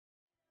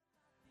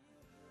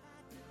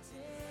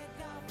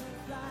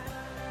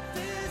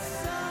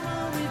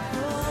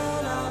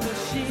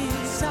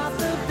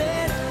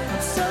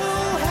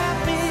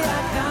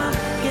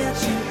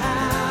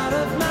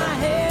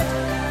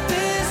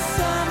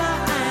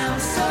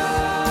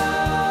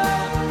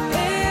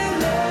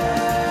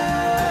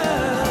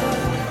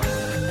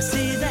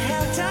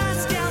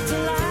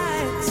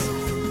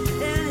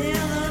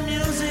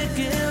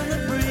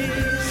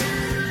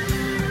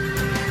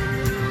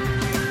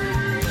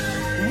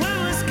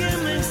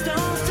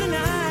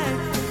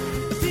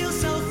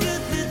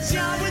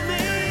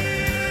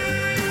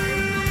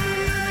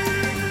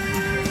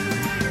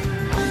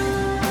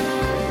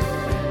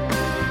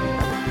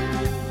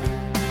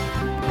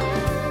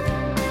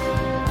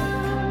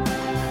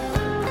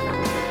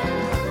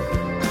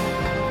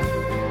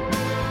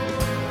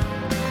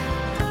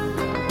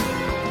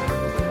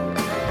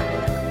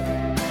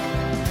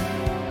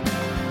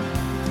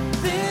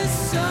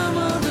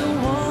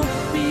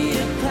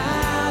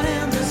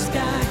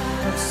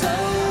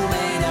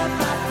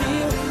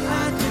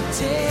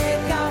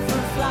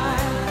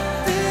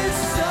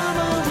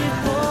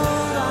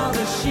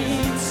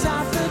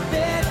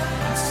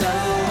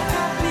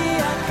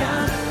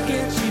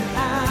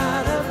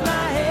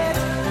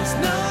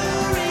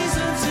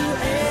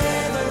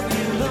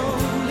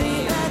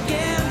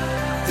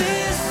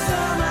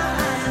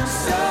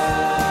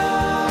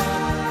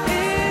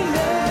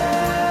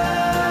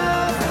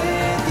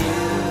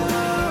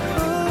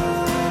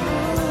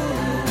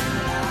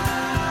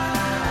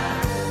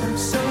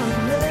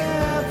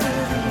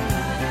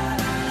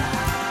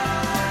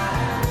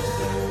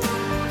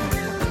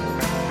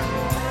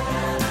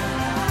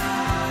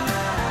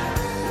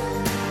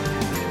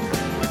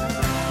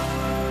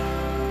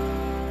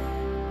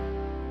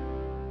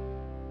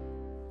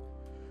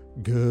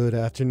Good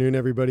afternoon,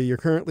 everybody. You're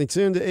currently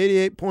tuned to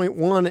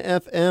 88.1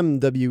 FM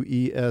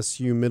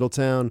WESU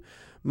Middletown.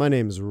 My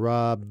name is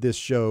Rob. This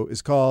show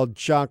is called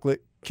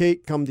Chocolate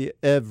Cake. Come to you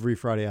every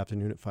Friday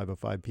afternoon at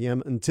 5:05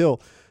 p.m. until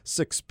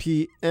 6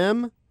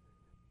 p.m.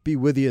 Be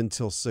with you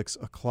until 6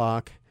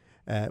 o'clock,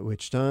 at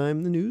which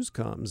time the news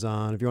comes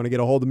on. If you want to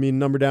get a hold of me,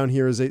 number down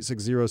here is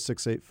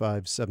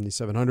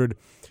 860-685-7700.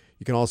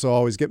 You can also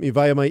always get me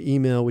via my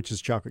email, which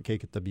is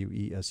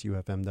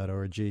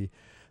chocolatecake@wesufm.org.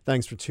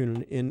 Thanks for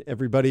tuning in,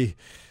 everybody.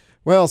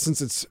 Well,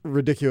 since it's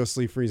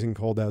ridiculously freezing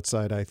cold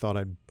outside, I thought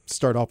I'd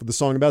start off with a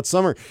song about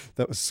summer.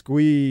 That was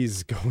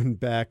Squeeze, going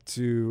back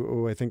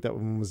to, I think that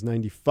one was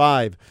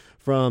 95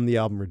 from the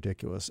album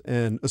Ridiculous,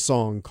 and a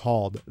song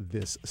called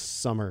This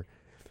Summer.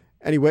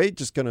 Anyway,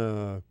 just going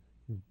to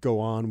go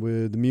on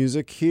with the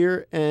music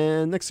here,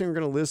 and next thing we're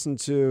going to listen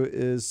to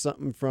is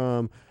something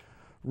from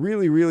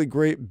really, really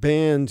great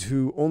band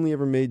who only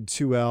ever made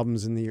 2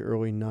 albums in the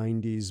early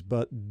 90s,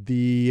 but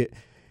the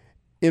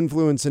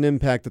influence and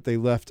impact that they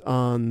left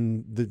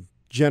on the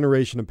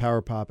generation of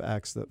power pop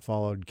acts that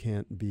followed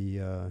can't be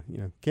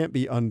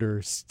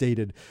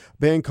understated. A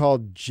band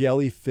called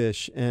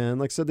Jellyfish, and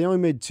like I said, they only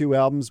made 2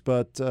 albums,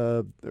 but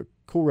a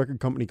cool record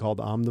company called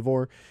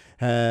Omnivore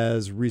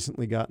has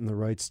recently gotten the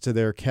rights to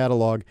their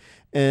catalog,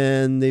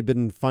 and they've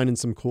been finding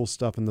some cool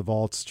stuff in the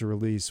vaults to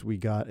release. We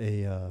got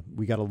a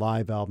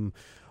live album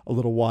a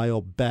little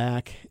while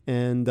back,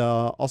 and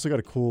also got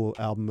a cool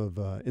album of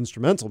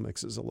instrumental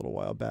mixes a little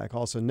while back.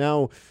 Also,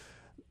 now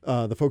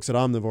the folks at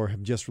Omnivore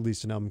have just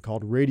released an album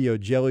called Radio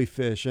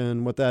Jellyfish,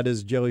 and what that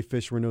is,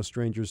 Jellyfish were no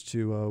strangers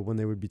to when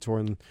they would be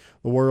touring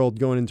the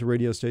world, going into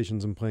radio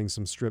stations and playing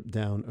some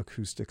stripped-down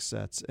acoustic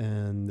sets.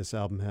 And this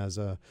album has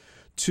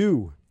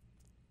 2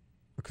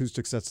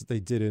 acoustic sets that they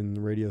did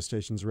in radio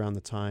stations around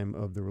the time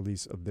of the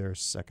release of their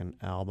second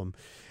album.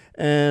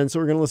 And so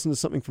we're going to listen to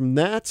something from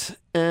that,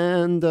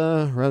 and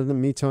rather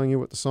than me telling you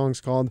what the song's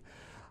called,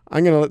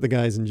 I'm going to let the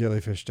guys in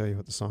Jellyfish tell you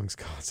what the song's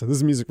called. So this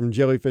is music from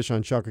Jellyfish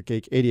on Chocolate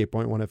Cake,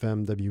 88.1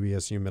 FM,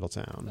 WESU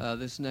Middletown.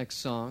 This next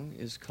song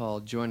is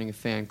called Joining a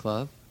Fan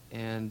Club,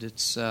 and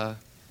it's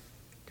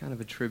kind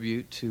of a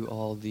tribute to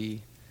all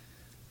the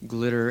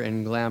glitter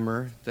and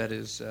glamour that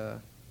is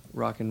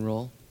rock and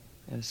roll,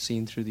 as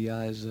seen through the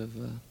eyes of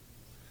a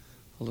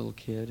little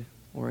kid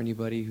or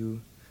anybody who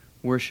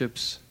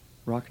worships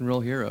rock and roll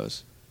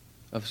heroes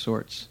of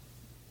sorts.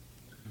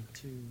 1,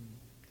 2.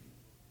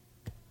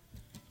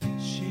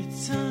 She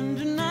turned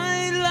the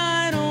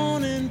nightlight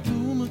on and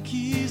blew my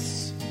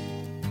kiss.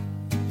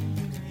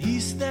 He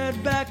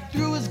stared back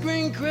through his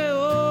green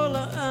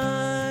Crayola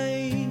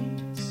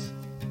eyes.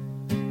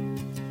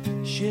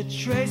 She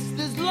traced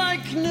his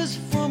likeness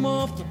from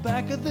off the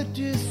back of the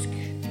disc,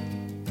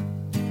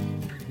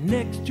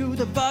 next to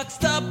the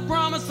boxed up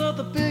promise of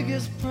the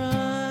biggest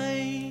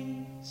prize.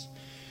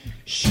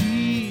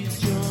 She's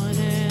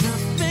joining a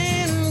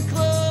fan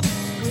club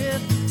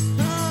with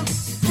her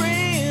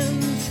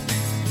friends,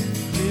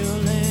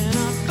 filling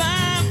a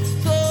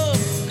bathtub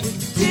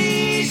with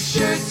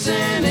t-shirts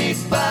and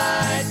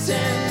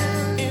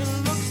 8x10. It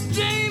looks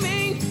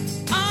dreamy,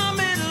 I'm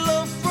in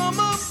love from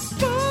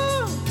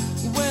afar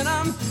when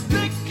I'm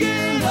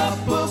picking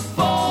up a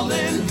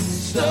falling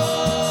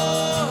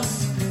star.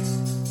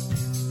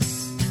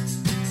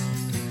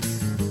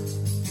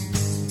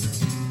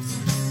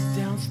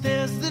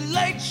 Downstairs the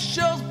light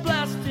show's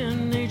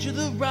blasting Age of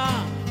the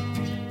Rock.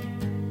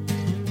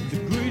 The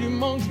greedy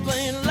monks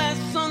playing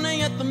last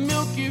Sunday at the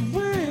Milky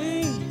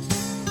Way.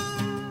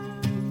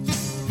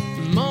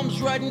 Mom's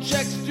writing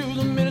checks to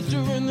the minister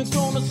in the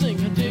corner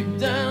singing dig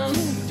down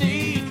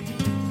deep.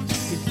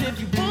 'Cause if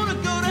you wanna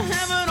go to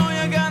heaven, all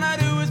you gotta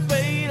do is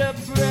pay to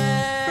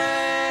pray.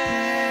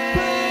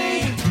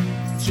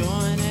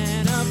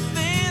 Joining a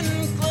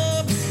fan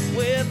club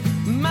with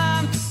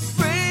my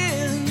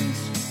friends,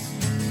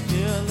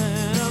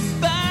 filling a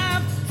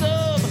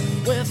bathtub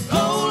with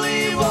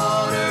holy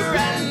water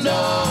and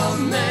a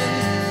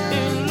man.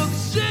 It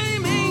looks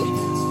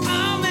shaming,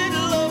 I'm in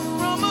love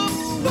from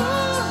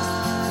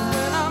afar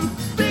when I'm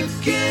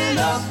picking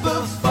up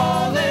a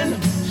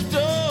falling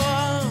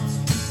star.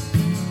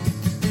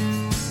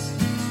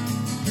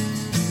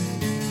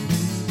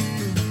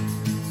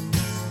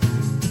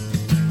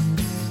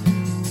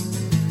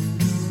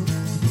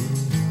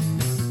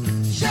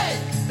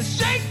 Shake,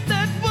 shake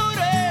that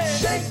booty,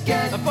 shake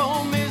it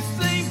for me,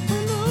 Saint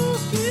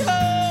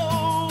Pinocchio.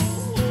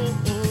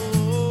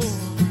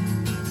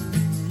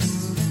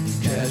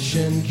 Cash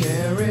and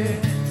carry,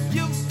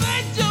 you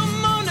bet your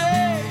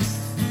money.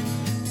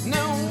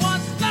 Now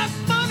what's that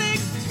money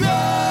go?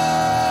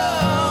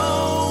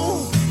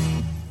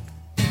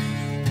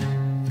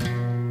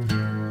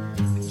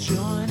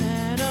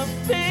 Joining a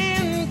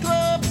fan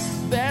club,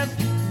 best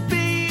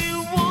be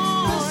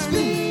one.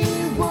 He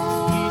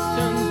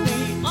turns me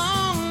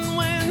on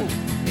when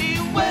he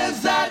wears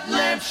that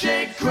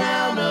lampshade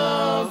crown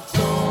of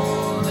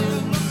thorns.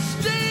 It looks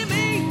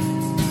steamy,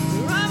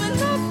 I'm in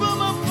love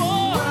from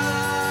afar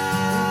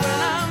when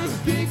I'm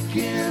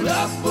picking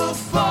up a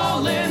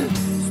falling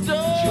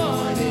star.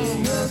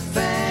 Joining a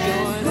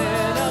fan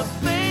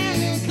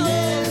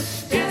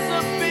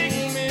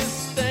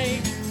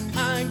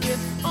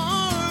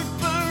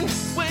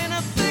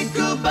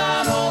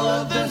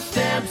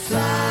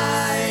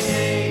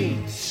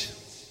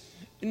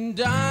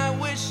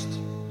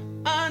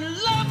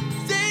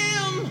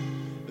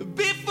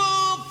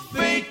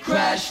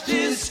crashed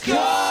his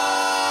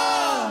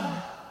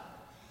car.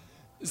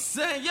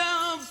 Say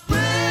a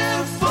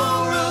prayer for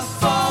a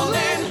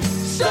falling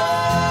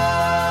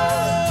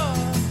star.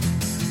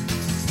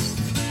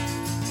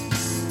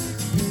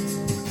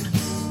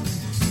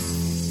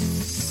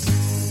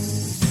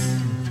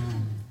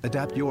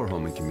 Adapt your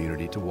home and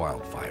community to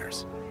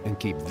wildfires and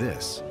keep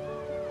this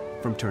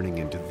from turning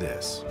into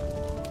this.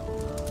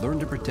 Learn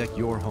to protect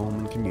your home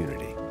and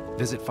community.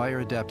 Visit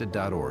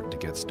fireadapted.org to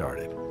get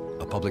started.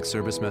 A public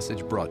service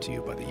message brought to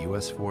you by the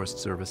U.S. Forest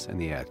Service and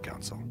the Ad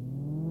Council.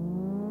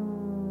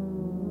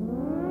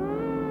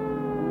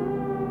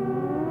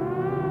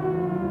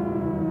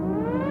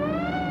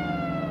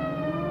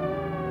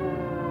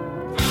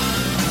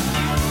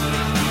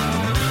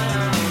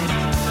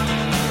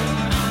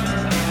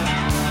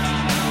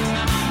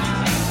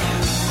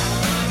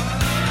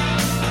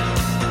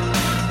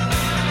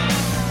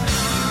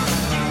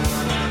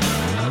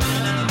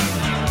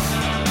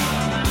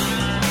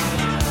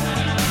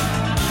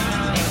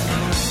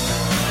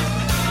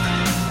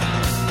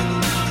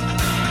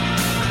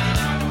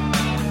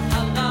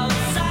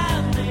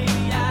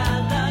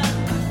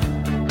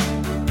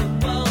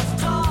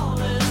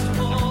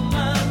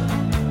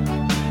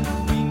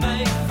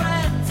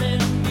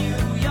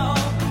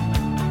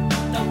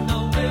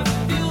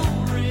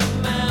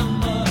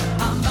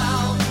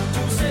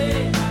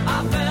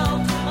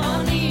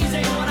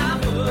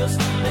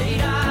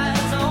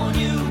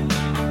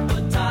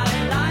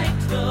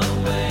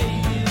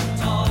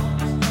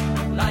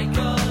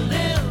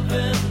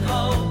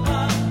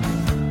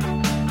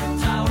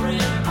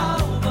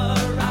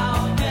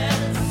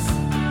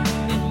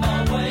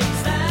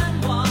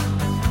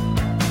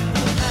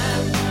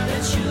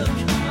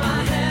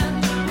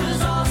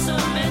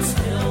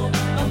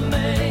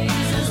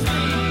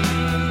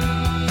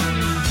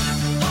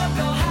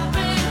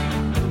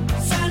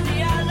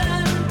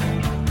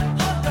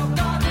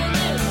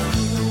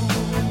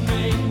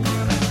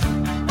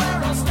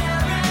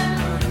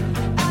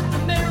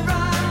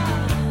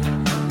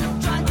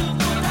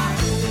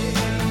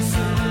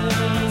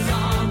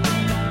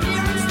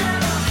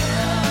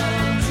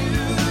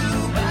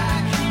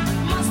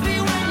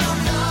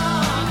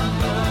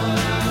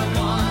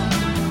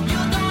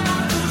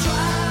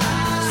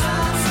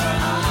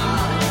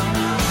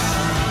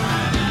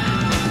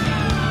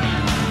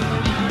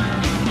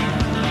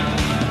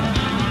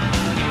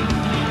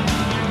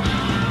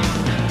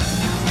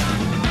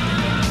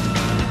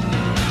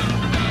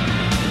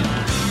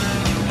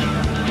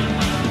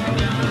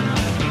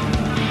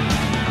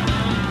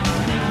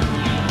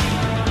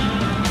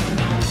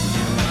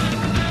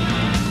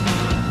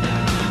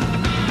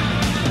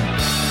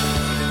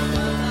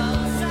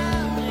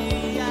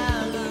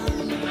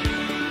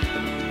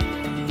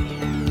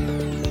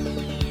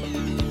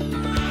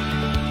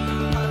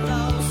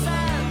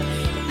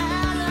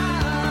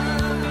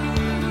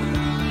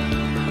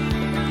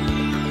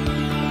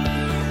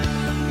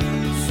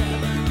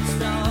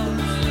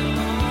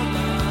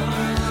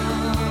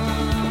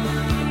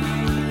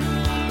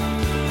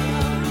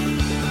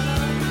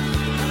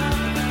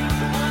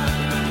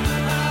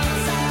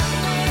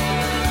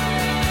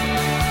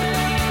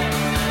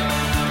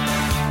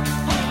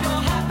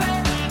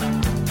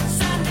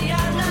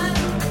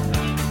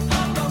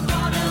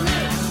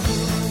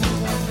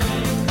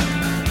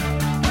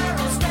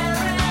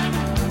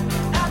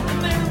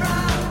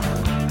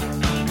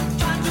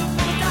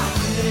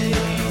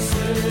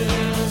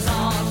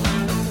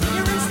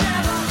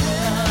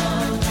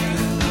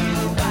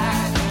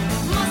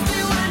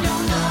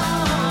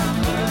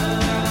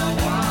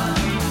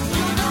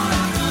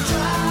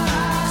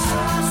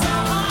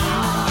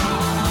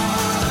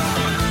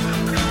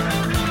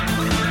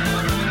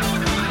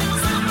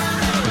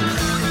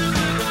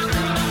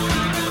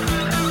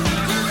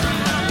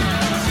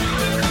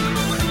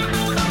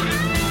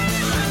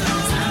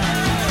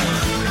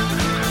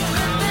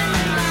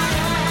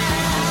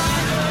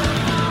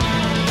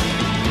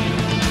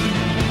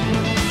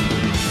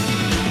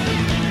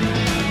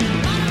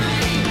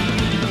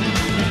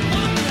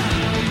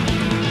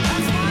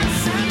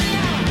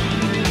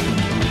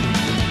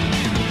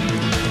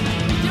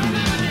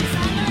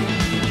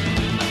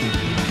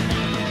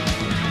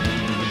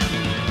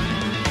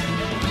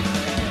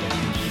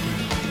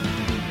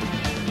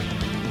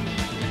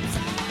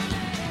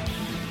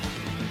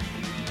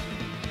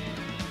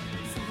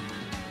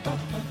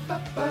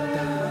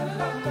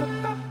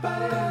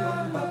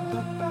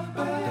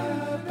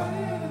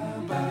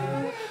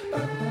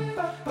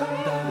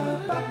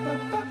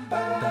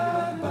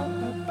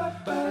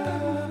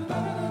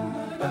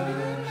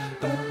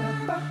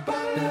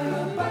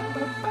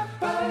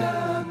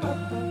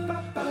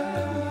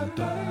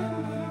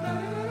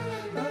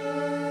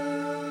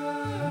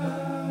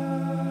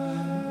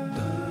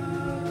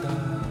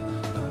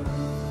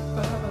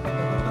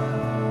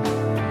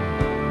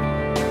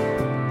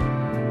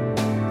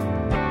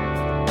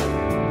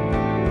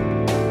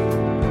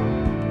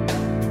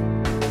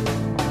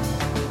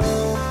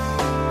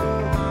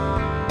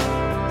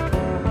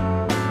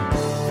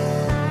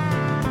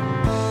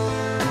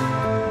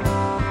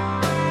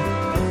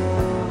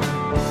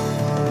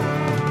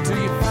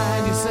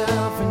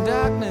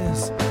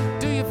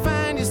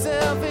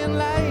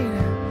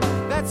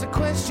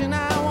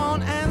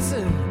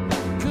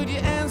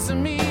 to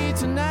me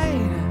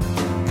tonight?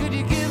 Could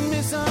you give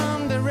me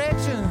some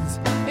directions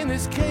in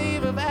this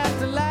cave of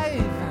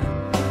afterlife?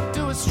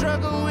 Do I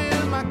struggle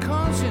with my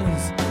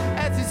conscience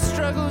as it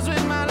struggles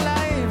with my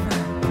life?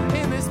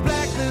 In this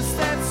blackness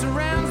that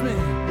surrounds me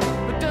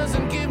but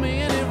doesn't give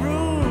me any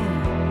room,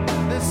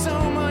 there's so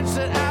much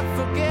that I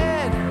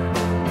forget.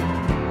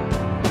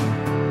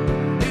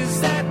 Is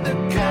that the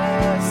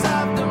curse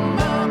of the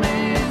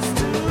mummies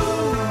too?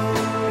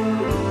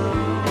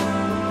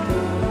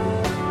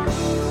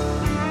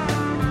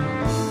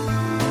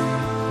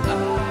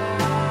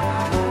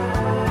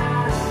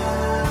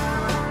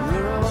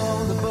 We're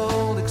all the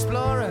bold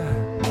explorer.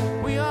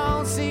 We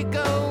all seek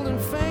gold and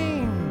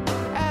fame,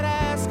 at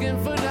asking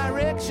for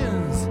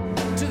directions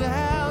to the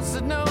house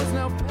that knows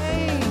no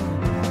pain.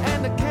 And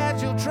the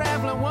casual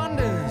traveler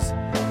wonders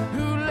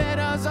who led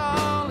us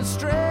all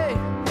astray,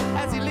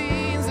 as he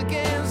leans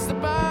against the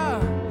bar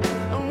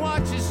and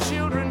watches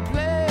children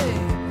play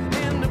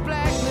in the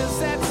blackness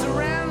that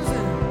surrounds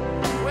him,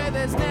 where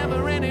there's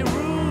never any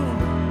room,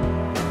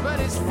 but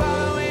he's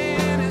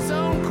following his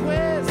own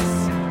quest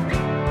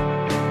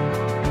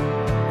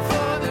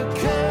for the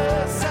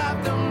curse of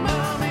the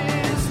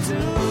mummies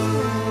too.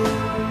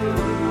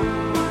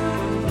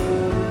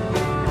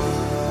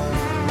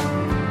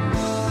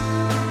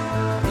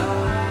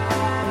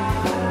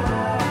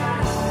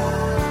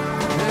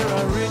 There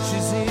are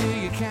riches here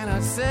you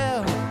cannot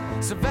sell,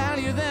 so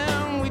value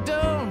them we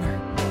don't.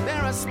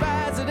 There are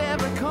spies at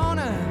every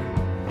corner,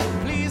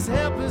 please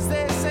help us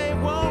they say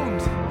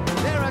won't.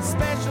 There are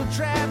special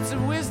traps of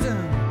wisdom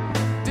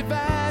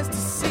devised to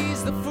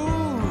seize the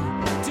fool,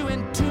 to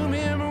entomb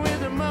him with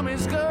the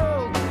mummy's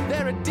gold.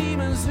 There are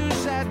demons who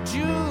shall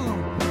jewel,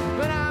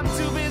 but I'm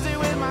too busy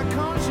with my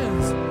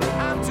conscience,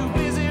 I'm too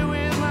busy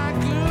with my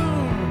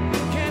gloom.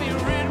 Can you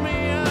rid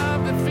me of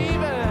the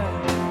fever?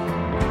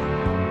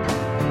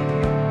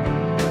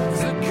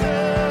 It's the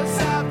curse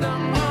of the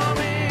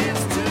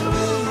mummies too.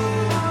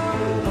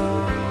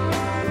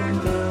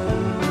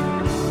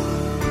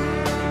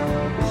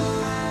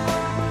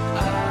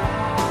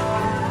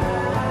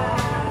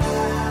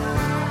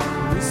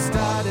 We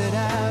started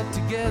out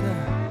together,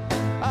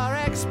 our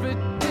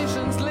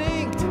expeditions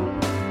linked,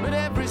 but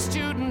every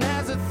student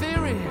has a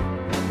theory,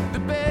 the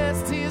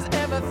best he's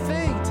ever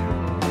thinked.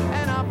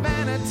 And our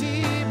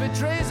vanity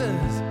betrays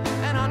us,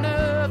 and our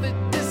nerve it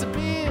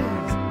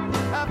disappears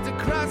after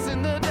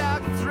crossing the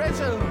dark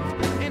threshold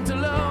into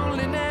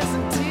loneliness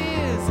and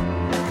tears.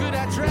 Could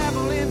I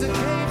travel into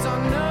caves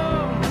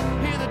unknown,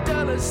 hear the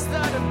dullest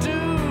thud of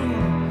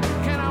doom?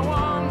 Can I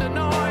wander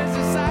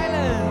noisy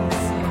silence?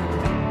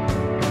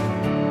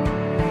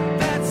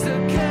 That's the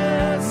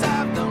curse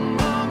of the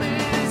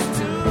mummies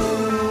too.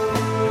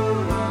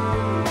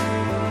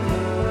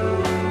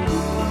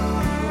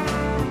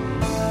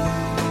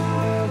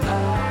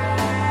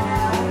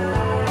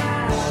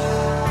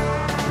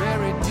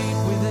 Very deep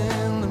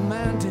within the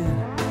mountain,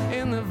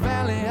 in the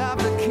valley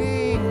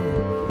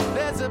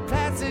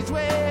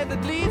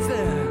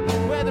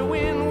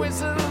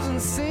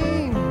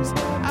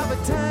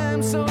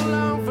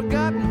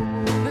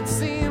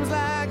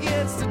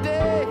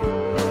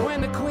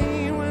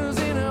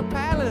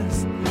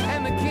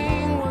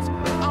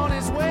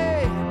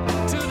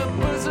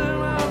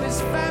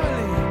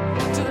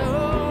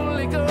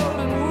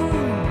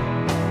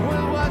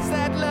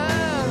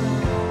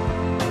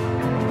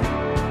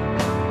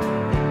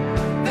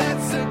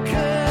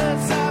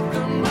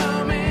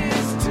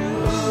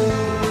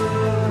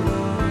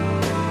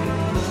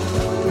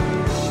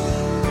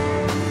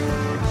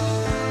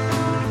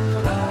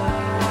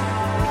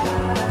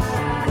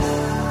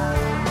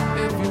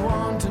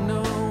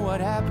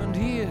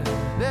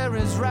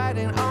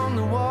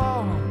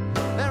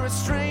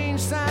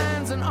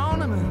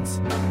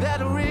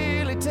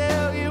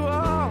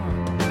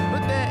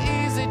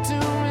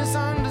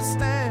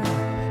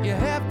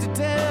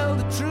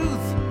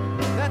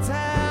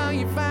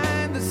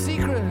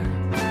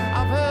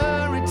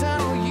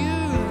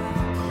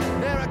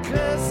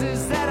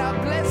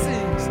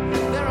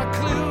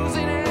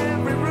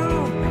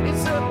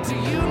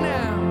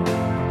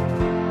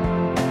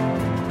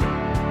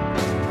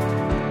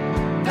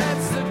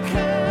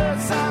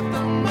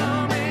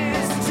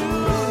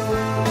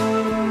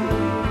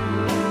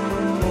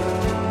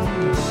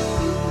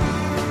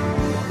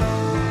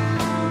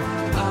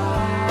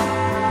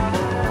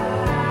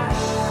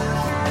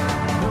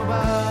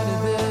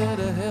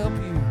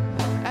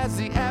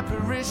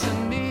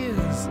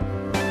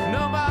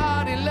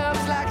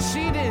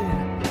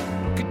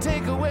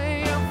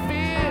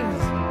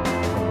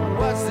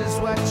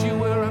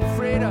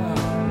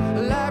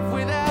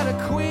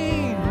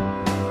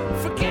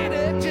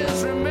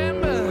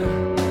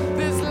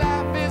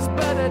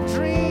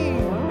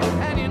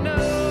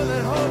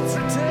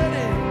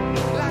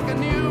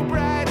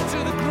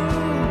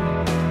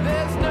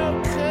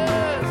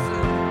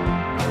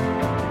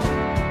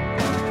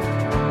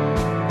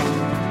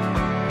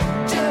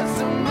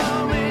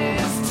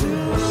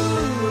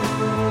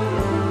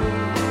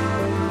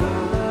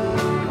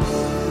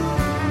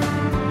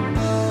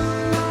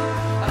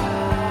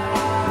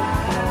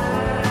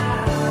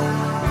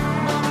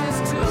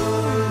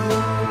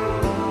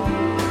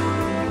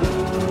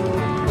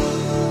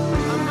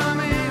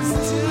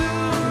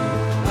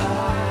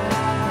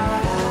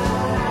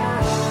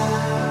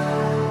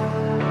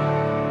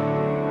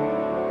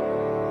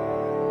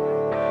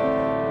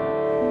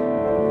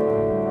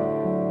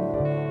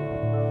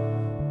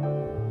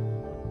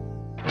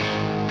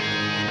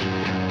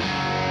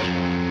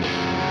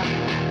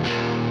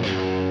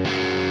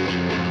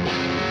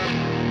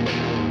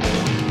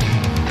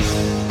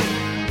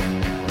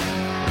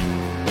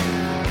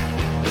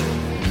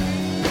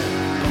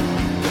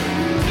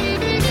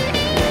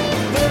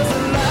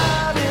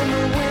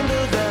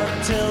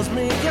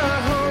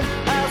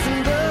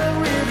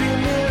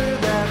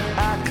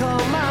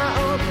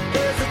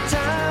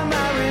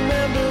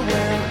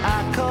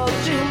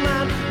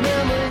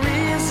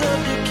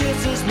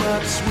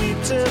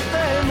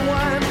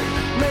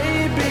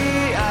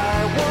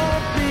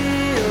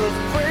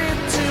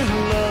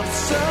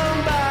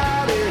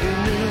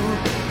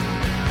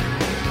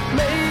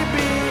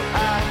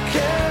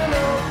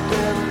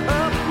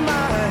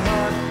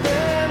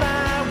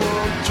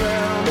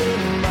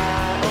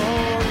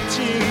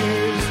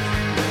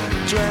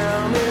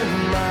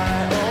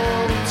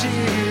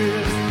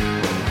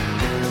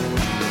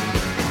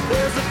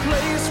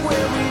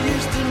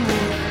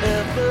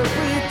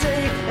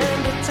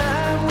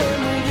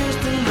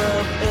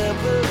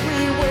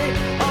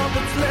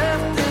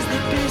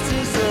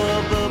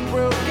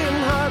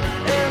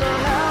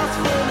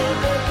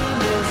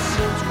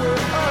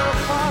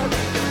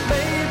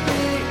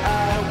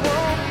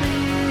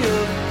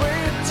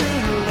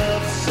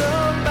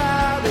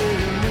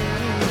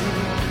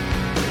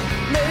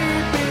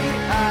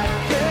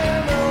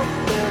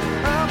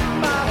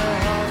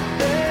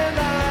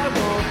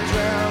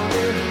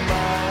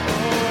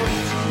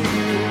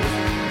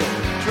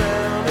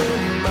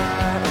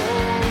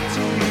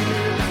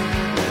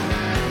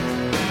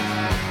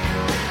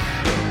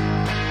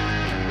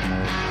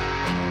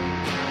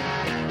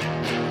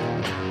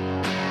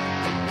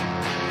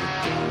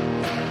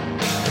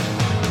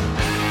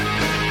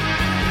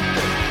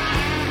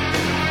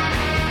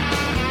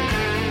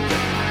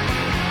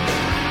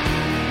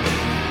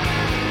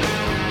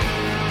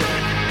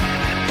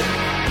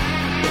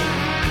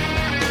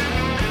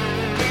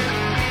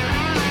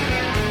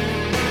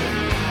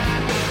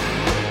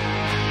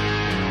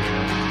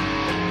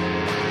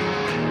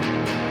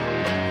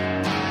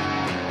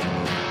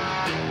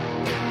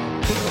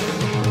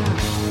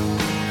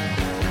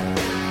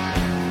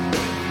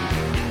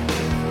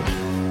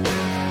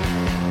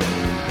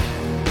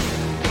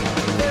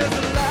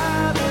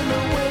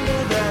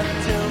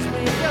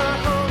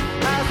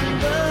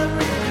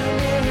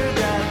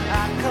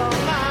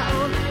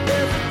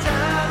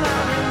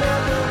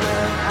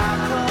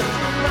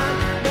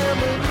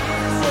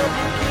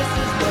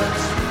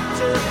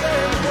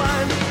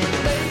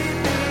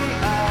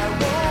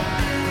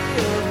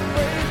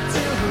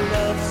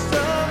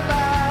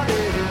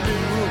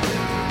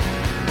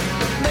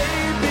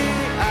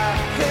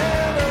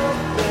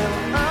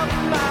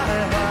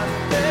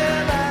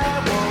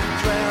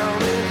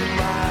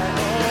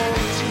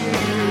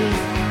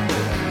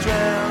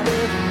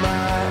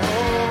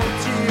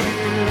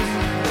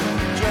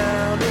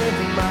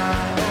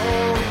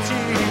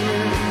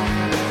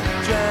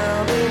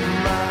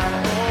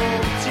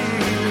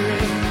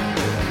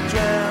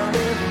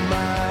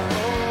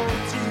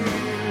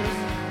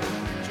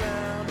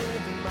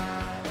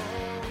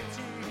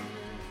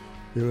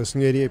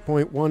listening to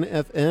 88.1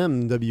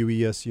 FM,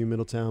 WESU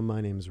Middletown.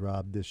 My name is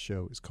Rob. This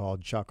show is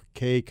called Chocolate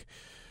Cake.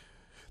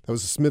 That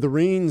was the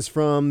Smithereens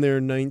from their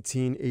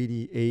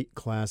 1988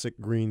 classic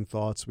Green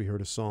Thoughts. We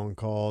heard a song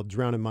called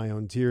Drown in My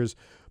Own Tears.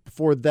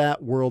 Before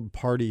that, World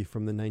Party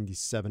from the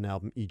 97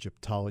 album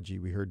Egyptology.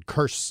 We heard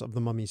Curse of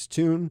the Mummy's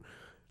Tomb.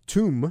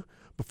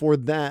 Before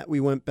that, we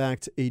went back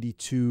to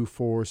 82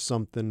 for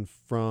something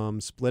from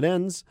Split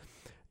Enz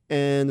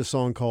and a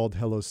song called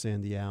Hello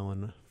Sandy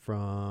Allen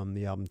from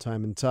the album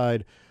Time and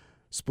Tide.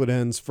 Split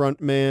Enz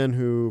frontman,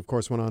 who of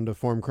course went on to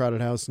form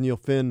Crowded House, Neil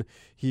Finn,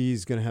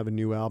 he's going to have a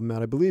new album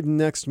out, I believe,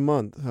 next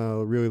month.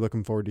 Really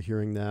looking forward to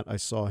hearing that. I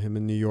saw him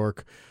in New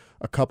York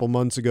a couple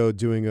months ago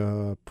doing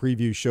a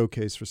preview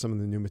showcase for some of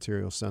the new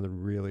material. Sounded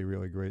really,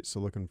 really great.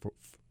 So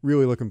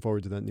really looking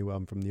forward to that new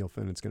album from Neil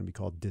Finn. It's going to be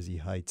called Dizzy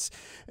Heights.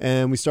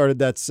 And we started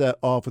that set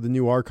off with a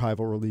new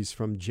archival release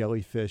from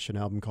Jellyfish, an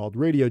album called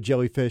Radio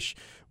Jellyfish,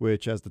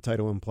 which, as the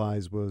title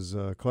implies, was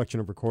a collection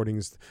of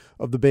recordings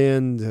of the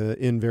band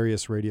in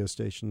various radio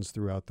stations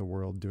throughout the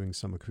world doing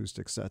some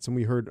acoustic sets. And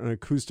we heard an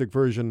acoustic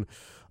version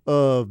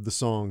of the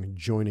song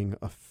Joining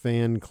a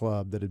Fan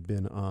Club that had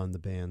been on the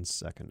band's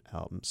second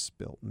album,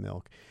 Spilt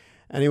Milk.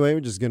 Anyway, we're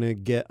just going to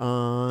get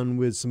on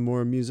with some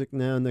more music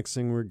now. Next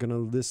thing we're going to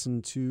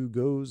listen to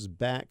goes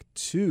back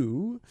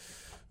to,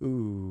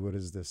 what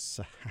is this?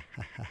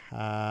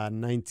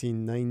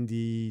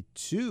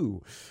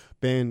 1992.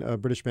 A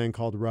British band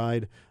called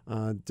Ride.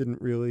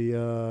 Didn't really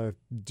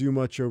do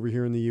much over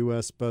here in the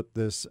U.S., but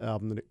this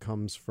album that it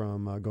comes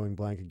from, Going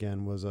Blank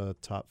Again, was a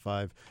top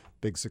 5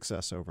 big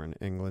success over in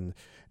England.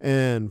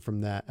 And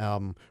from that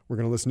album, we're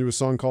going to listen to a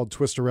song called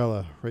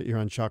Twisterella right here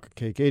on Chocolate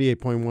Cake,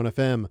 88.1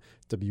 FM,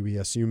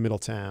 WESU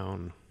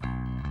Middletown.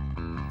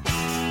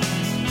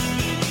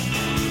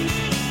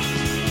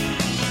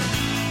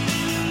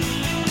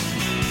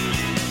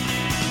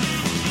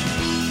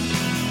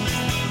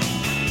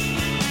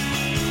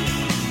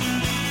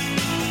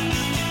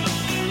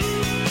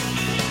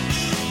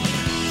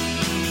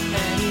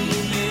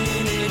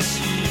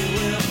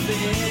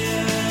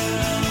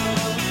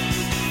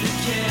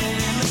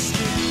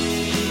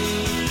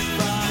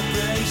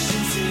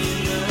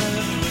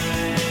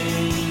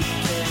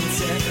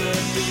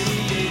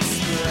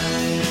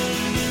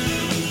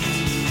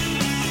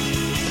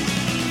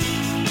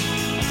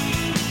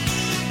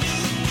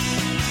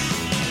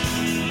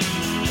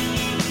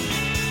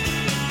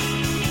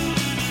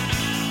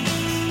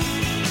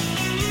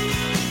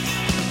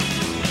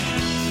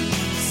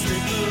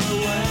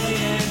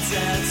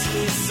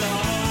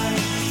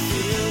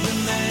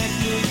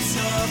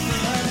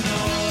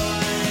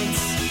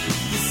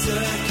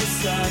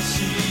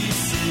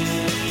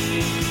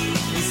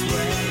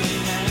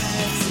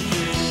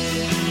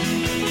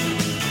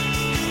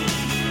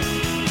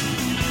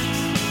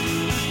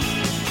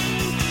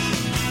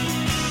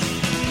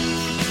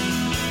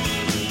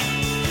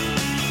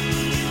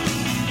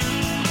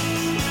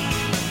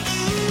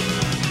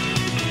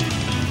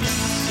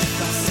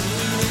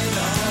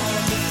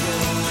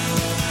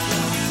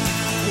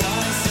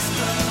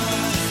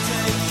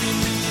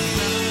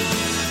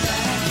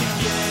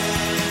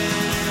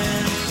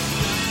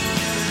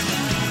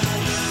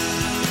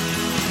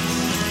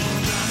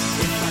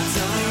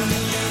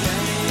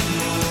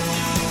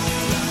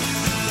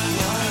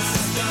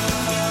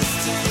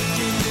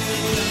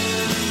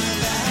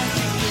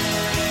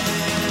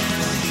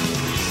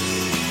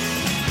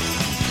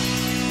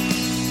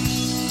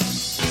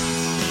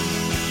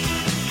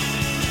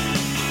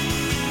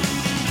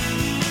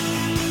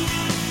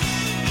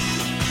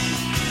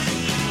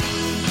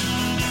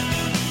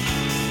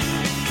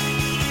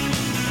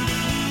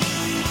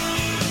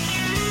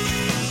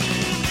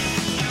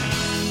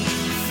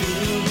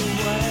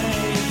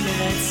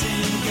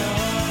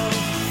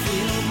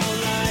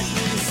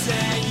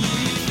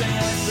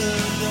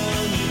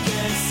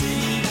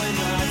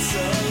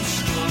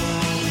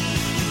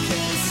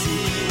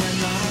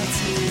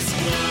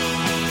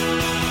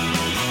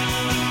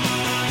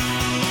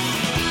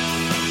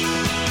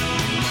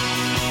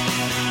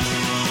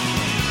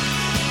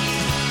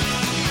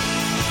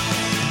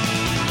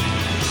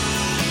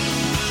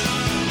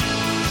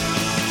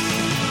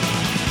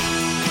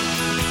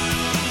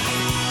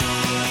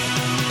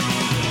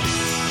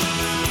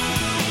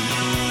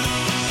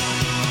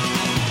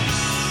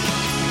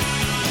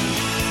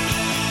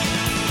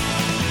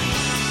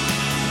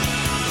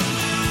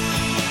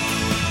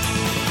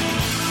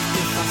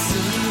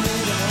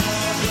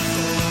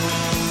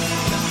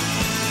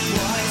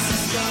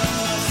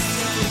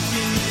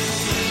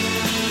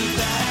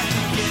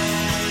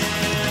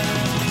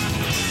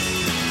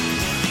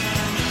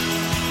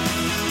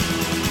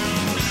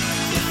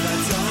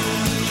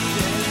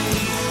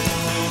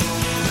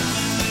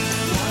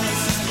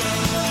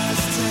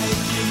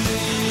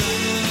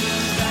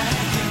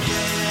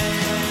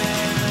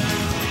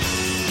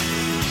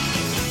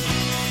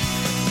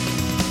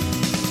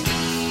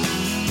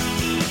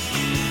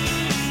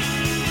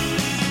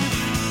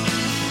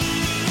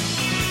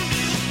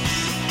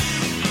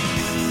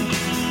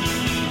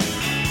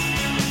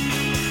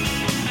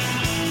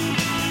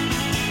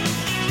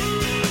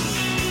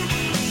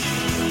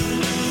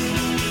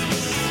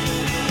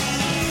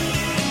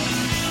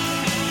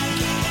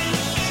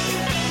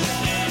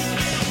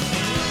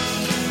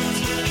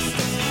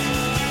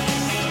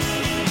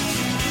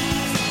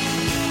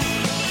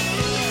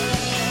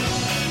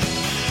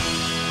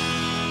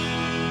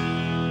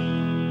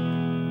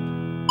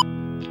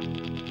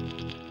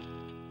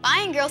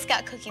 Buying Girl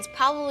Scout cookies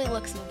probably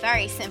looks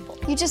very simple.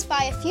 You just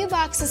buy a few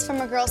boxes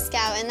from a Girl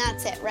Scout and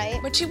that's it, right?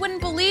 But you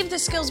wouldn't believe the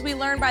skills we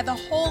learn by the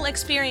whole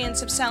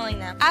experience of selling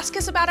them. Ask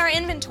us about our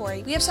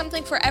inventory. We have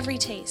something for every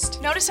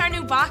taste. Notice our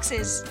new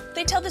boxes.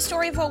 They tell the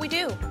story of what we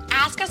do.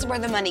 Ask us where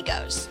the money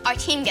goes. Our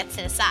team gets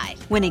to decide.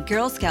 When a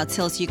Girl Scout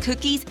sells you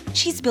cookies,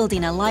 she's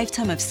building a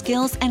lifetime of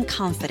skills and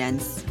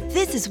confidence.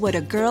 This is what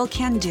a girl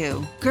can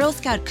do. Girl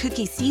Scout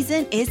cookie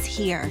season is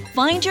here.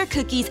 Find your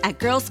cookies at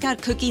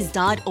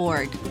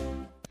girlscoutcookies.org.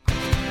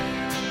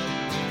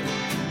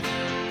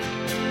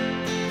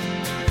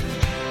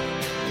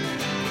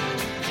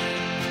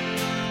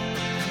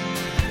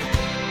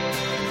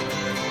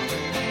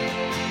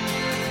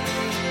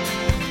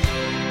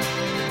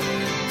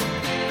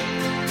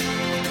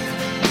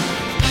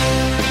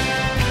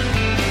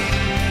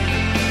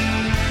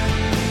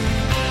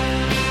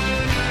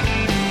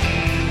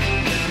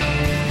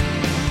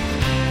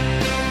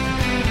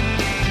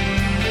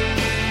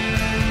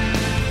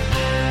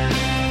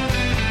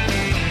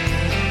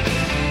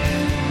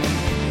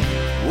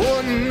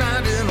 One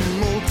night in a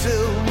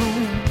motel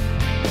room,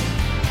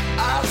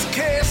 I was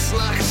cast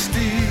like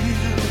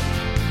steel.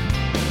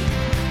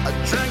 I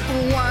drank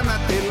the wine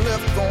that they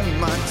left on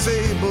my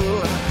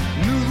table. I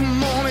knew the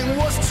morning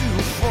was too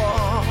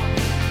far.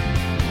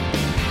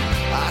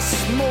 I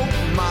smoked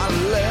my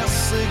last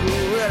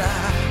cigarette.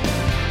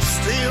 I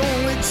stayed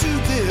only to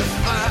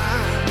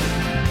define.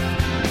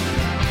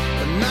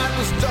 The night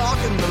was dark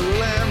and the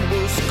land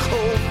was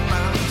cold. And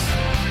I was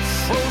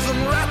frozen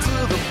right to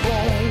the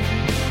bone.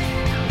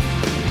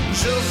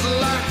 Just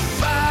like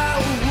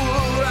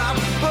firewood, I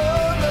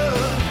burn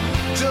up.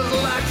 Just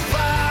like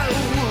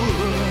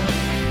firewood.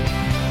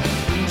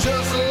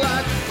 Just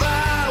like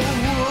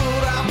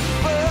firewood, I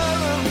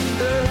burn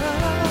up.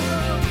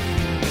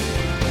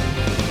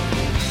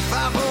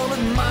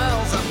 500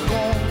 miles I've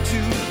gone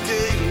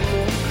today,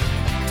 Lord.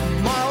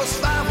 Tomorrow's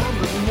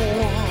 500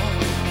 more.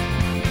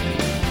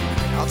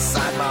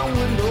 Outside my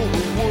window,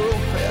 the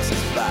world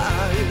passes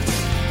by.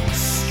 It's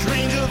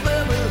stranger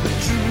than a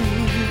dream.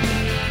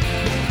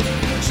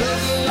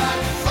 Just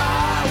like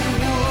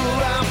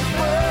firewood, I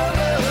burn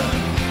up.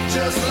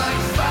 Just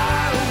like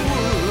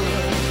firewood.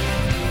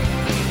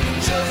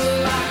 Just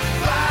like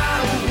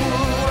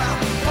firewood, I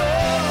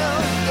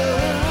burn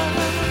up.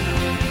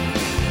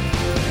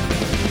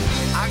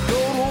 I go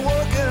to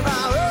work and I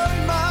earn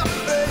my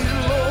pay,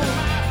 Lord.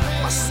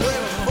 My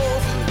sweat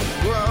falls to the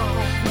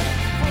ground.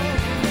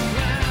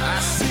 I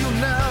see you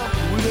now,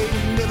 we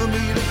ain't never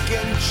meet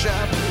again,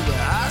 child. The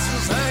ice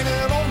is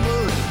hanging on the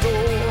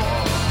door.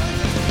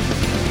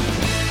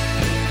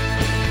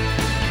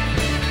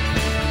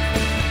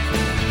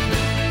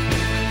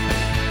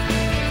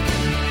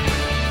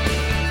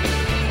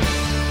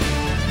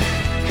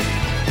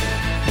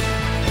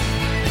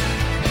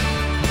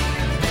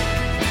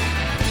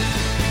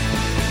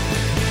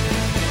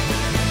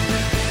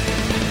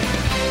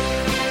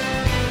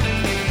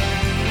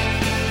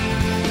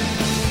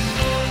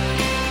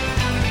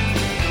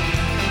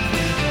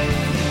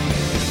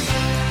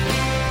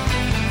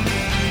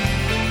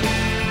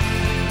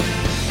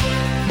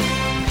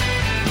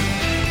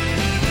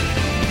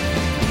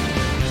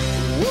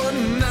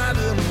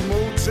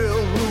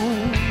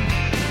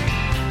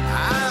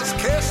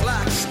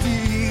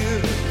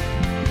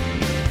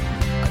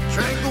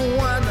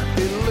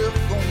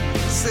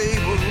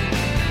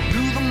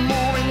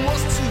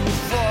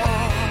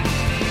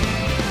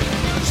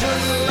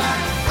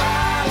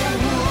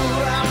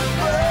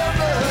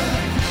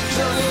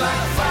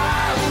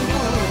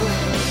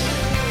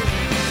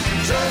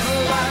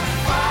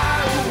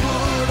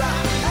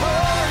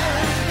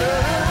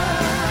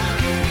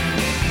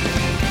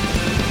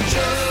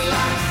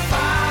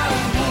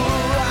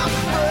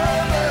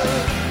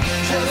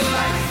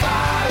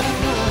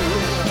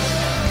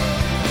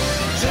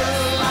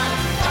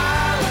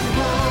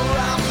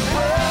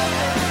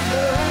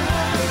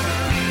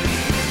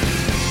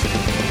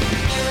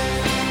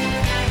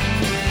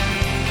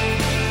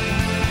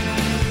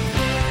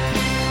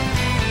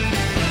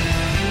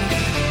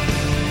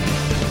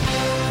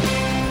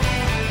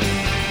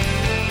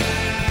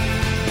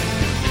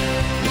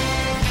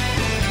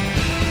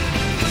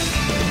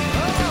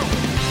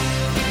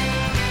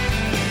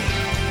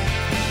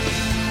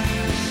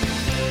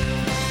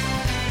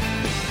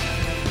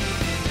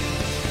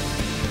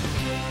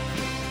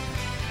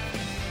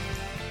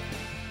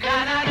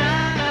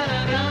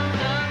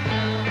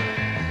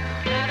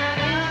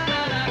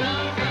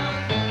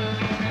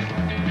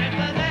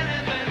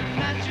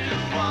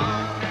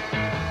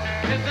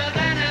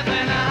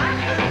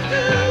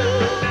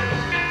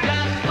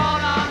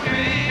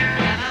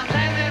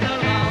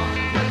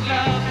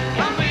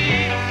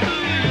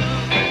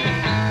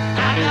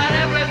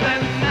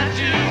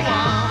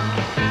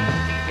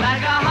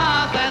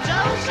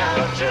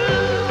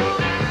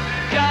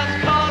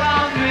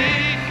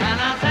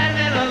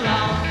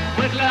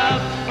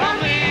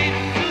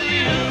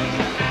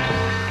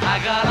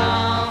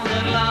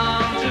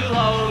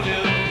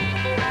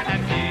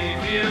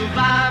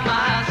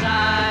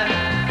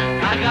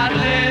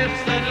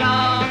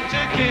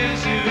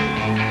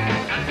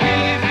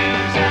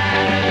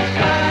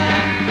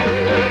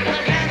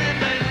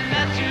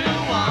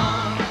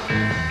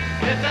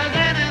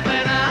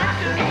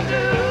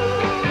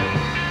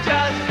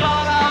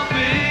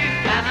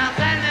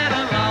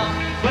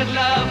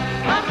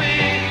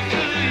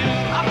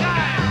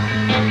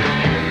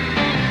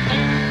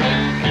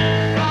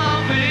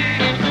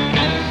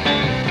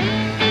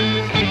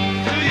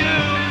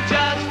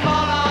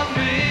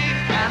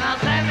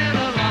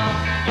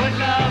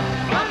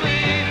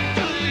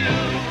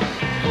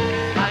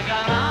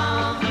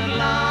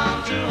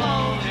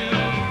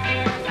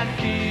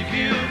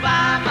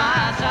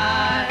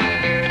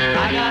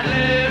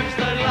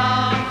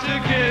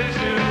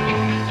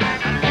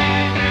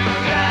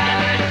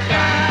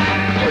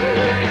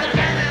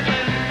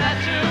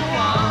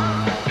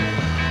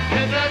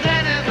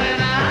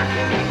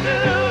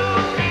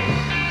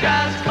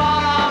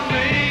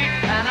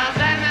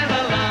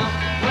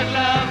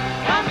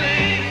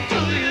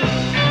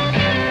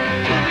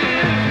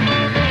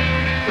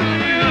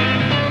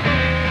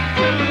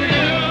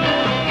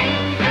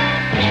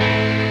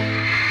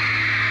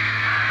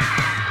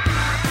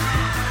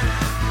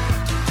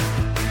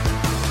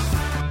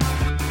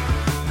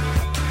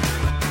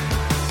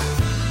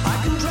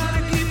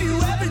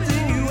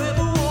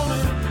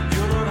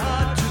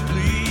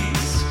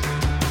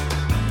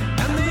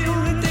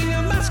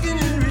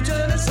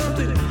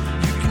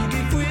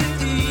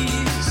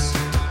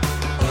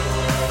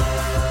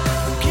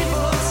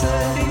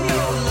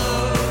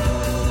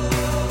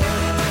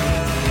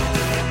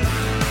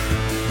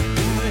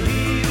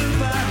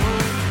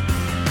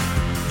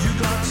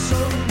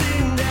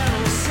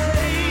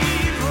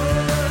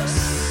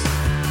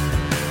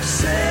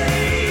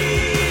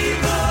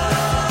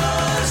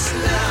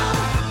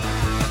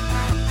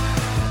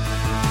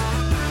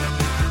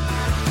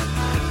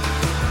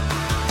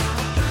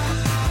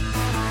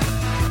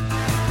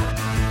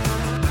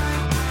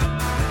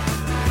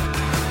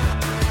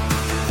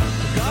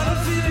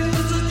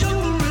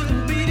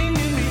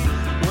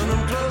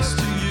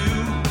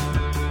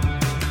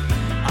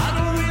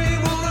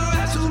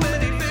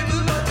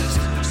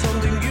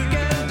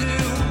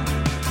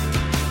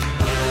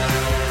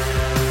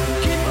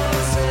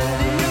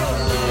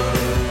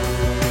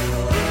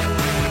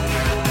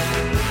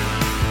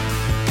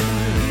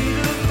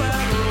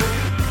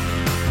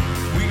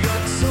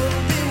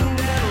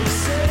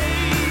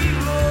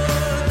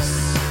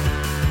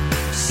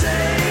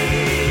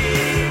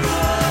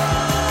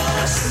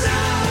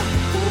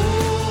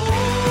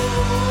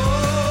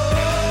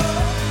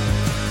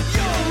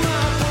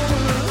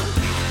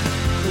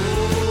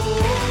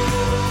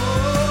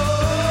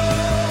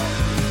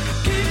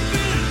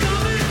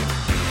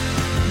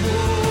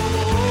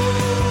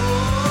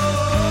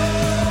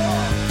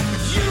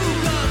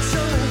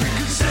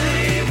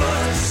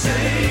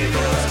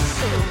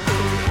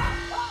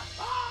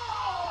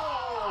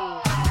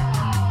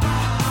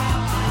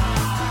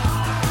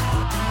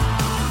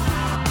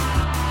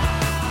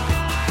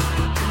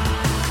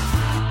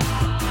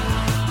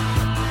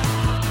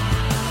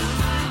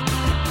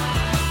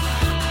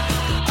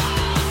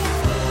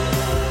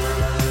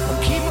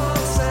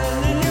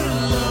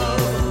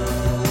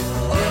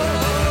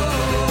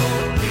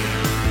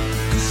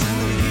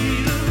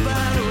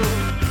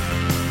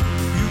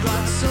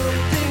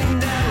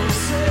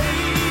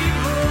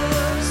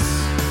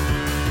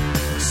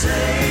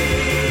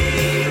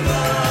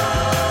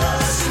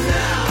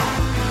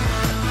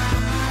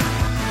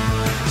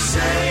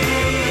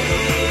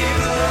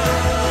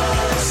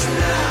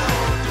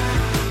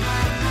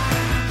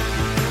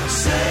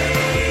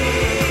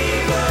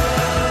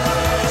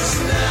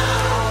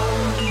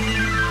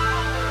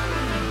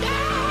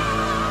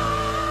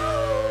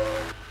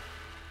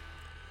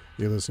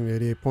 listening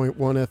to 88.1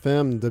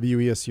 FM,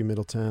 WESU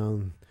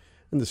Middletown.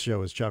 And this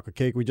show is Chocolate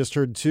Cake. We just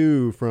heard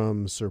two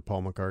from Sir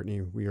Paul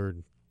McCartney. We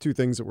heard two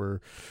things that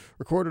were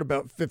recorded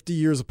about 50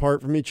 years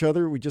apart from each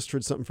other. We just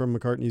heard something from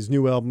McCartney's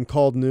new album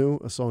called New,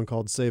 a song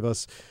called Save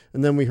Us.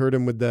 And then we heard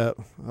him with that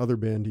other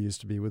band he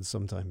used to be with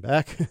some time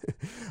back.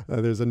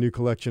 There's a new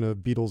collection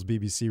of Beatles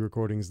BBC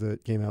recordings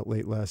that came out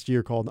late last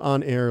year called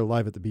On Air,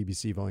 Live at the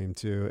BBC Volume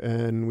 2.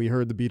 And we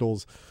heard the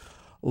Beatles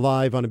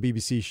live on a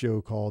BBC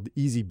show called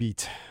Easy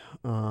Beat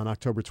on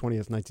October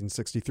 20th,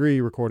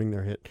 1963, performing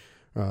their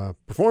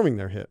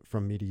hit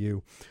From Me to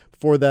You.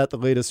 Before that, the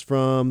latest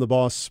from the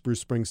boss,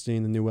 Bruce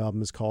Springsteen. The new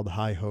album is called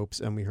High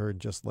Hopes, and we heard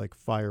Just Like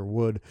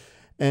Firewood.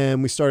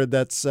 And we started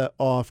that set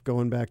off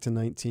going back to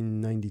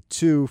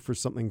 1992 for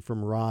something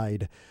from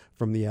Ride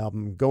from the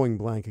album Going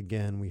Blank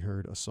Again. We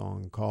heard a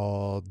song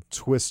called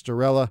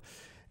Twisterella.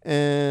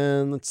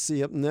 And let's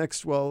see, up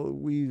next, well,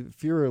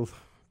 if you're a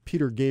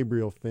Peter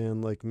Gabriel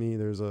fan like me,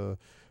 there's a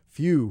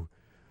few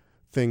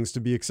things to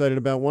be excited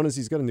about. One is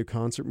he's got a new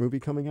concert movie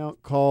coming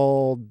out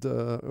called,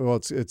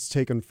 it's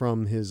taken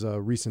from his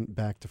recent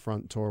Back to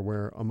Front tour,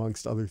 where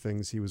amongst other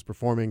things he was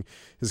performing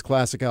his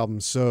classic album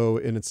So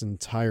in its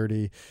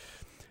entirety.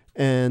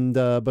 And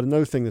but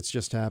another thing that's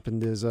just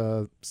happened is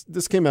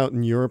this came out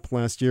in Europe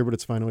last year, but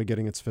it's finally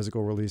getting its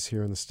physical release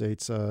here in the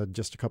States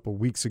just a couple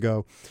weeks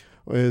ago.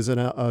 Is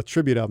a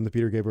tribute album to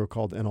Peter Gabriel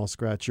called And I'll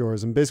Scratch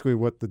Yours. And basically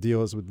what the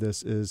deal is with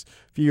this is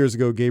a few years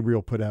ago,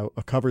 Gabriel put out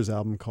a covers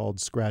album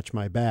called Scratch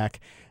My Back.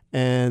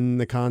 And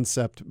the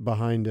concept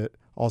behind it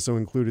also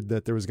included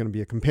that there was going to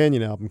be a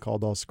companion album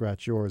called I'll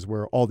Scratch Yours,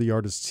 where all the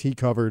artists he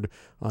covered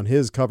on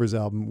his covers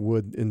album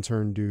would in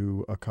turn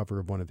do a cover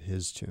of one of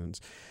his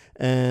tunes.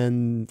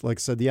 And like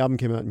I said, the album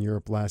came out in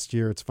Europe last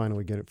year. It's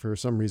finally getting, for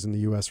some reason, the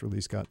U.S.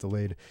 release got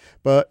delayed.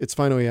 But it's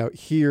finally out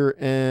here.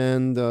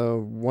 And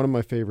one of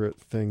my favorite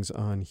things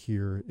on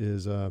here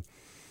is I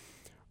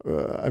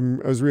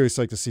was really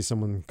psyched to see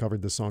someone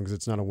covered this song because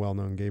it's not a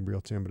well-known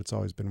Gabriel tune, but it's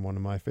always been one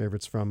of my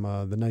favorites from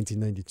the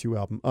 1992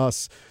 album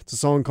Us. It's a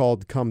song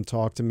called Come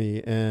Talk to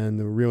Me,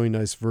 and a really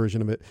nice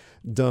version of it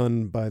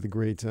done by the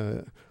great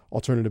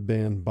alternative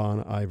band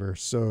Bon Iver.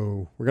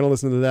 So we're going to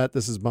listen to that.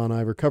 This is Bon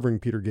Iver covering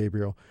Peter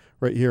Gabriel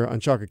right here on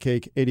Chocolate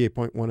Cake,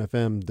 88.1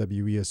 FM,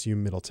 WESU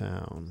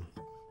Middletown.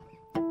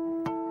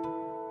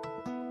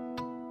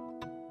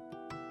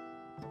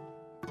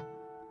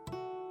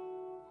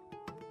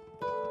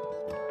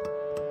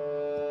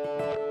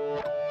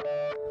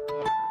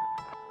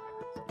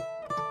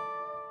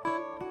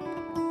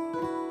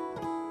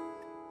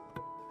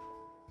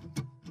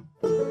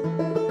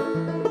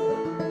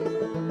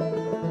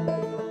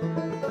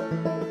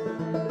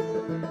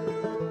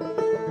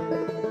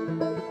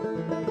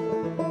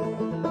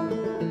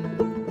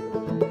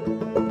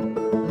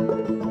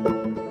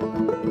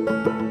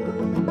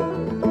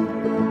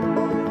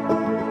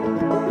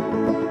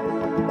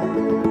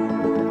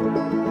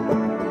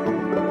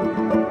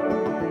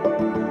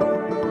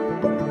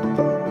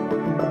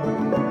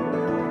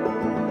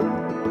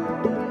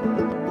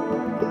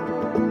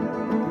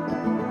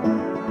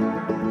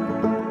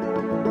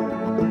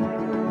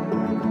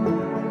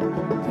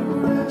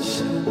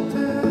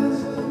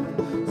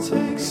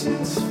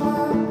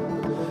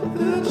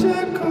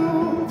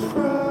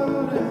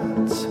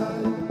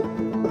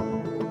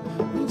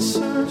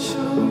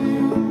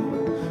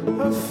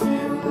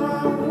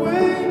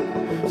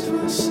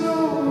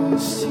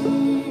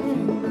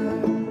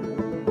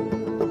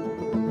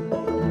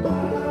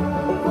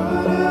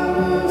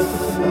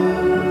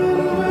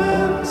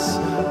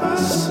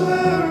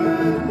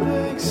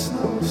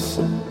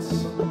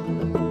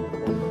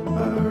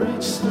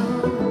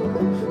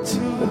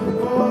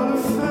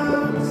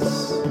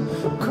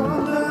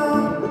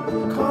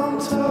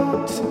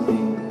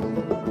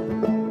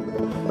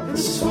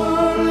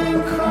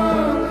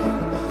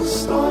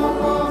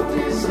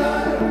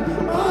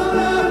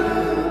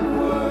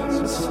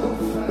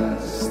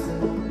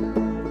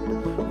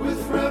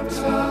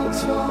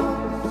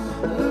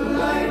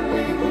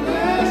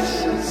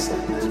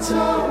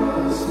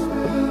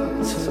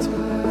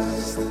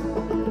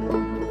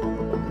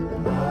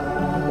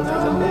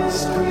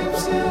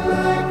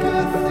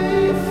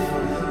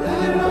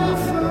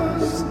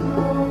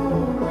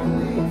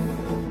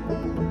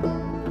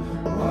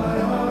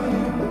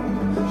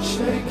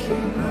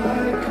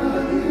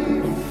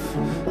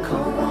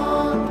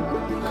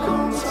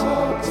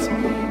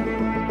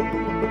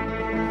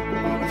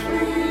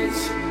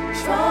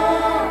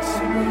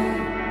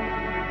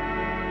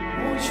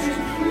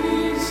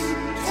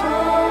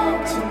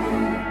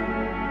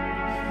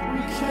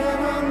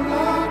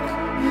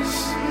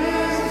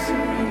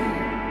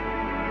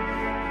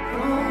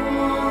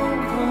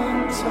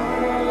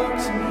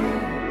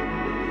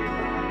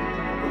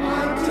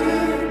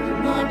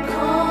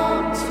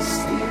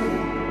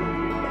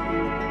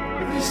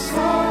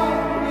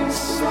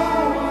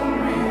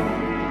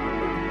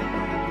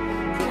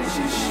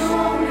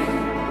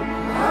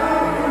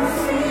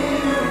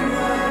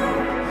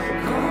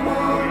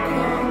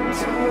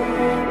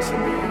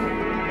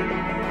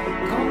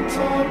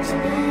 Talk to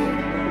me.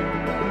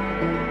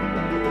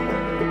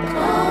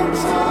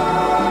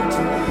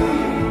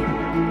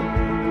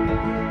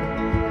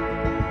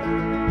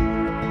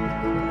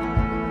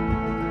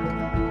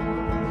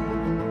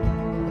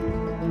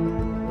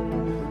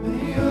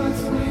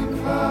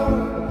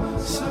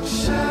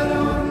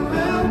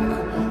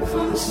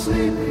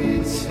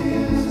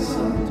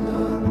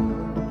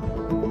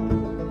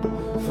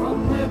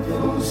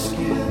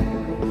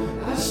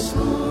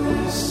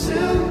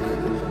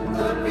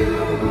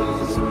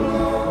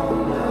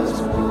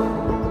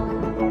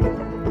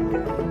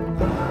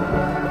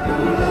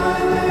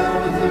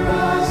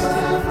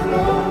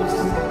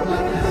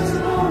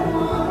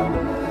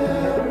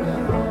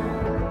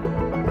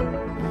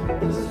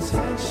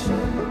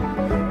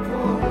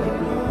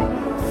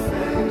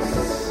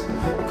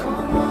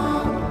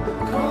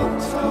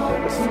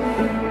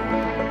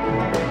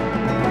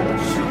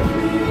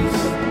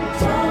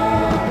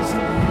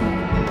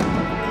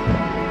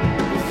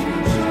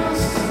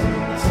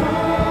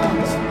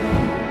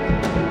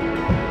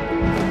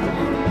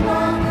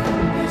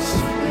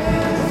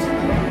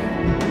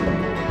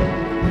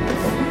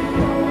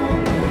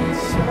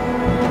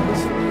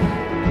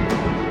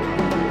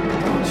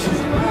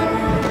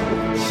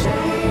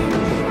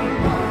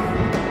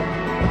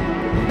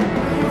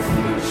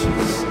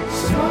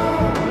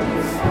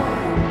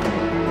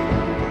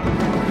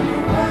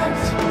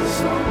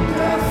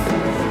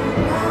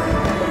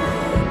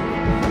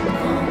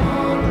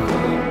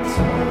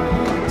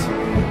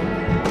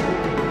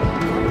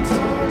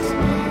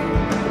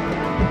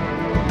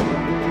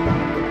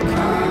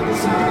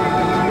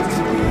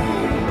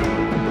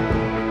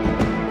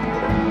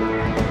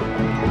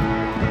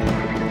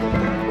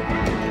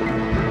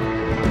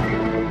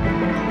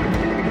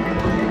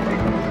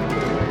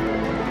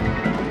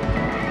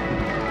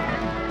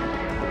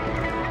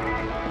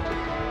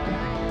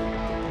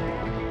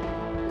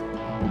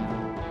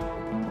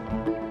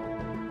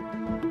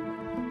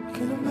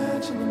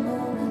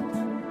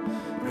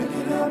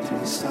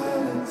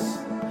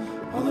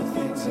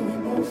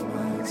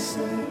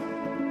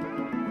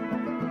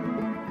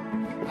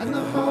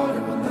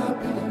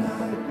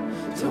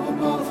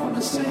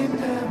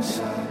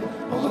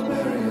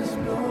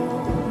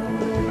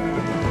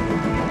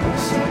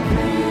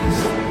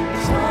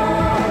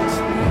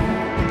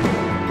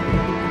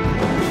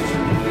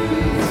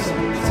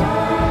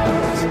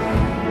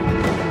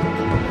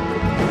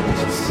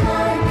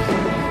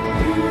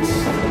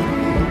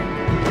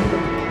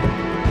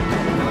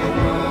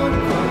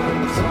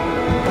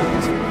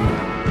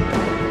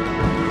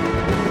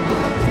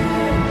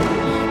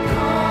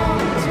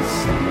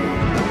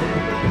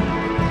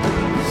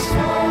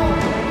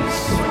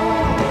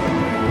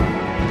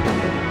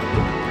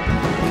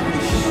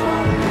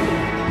 Show me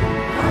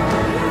how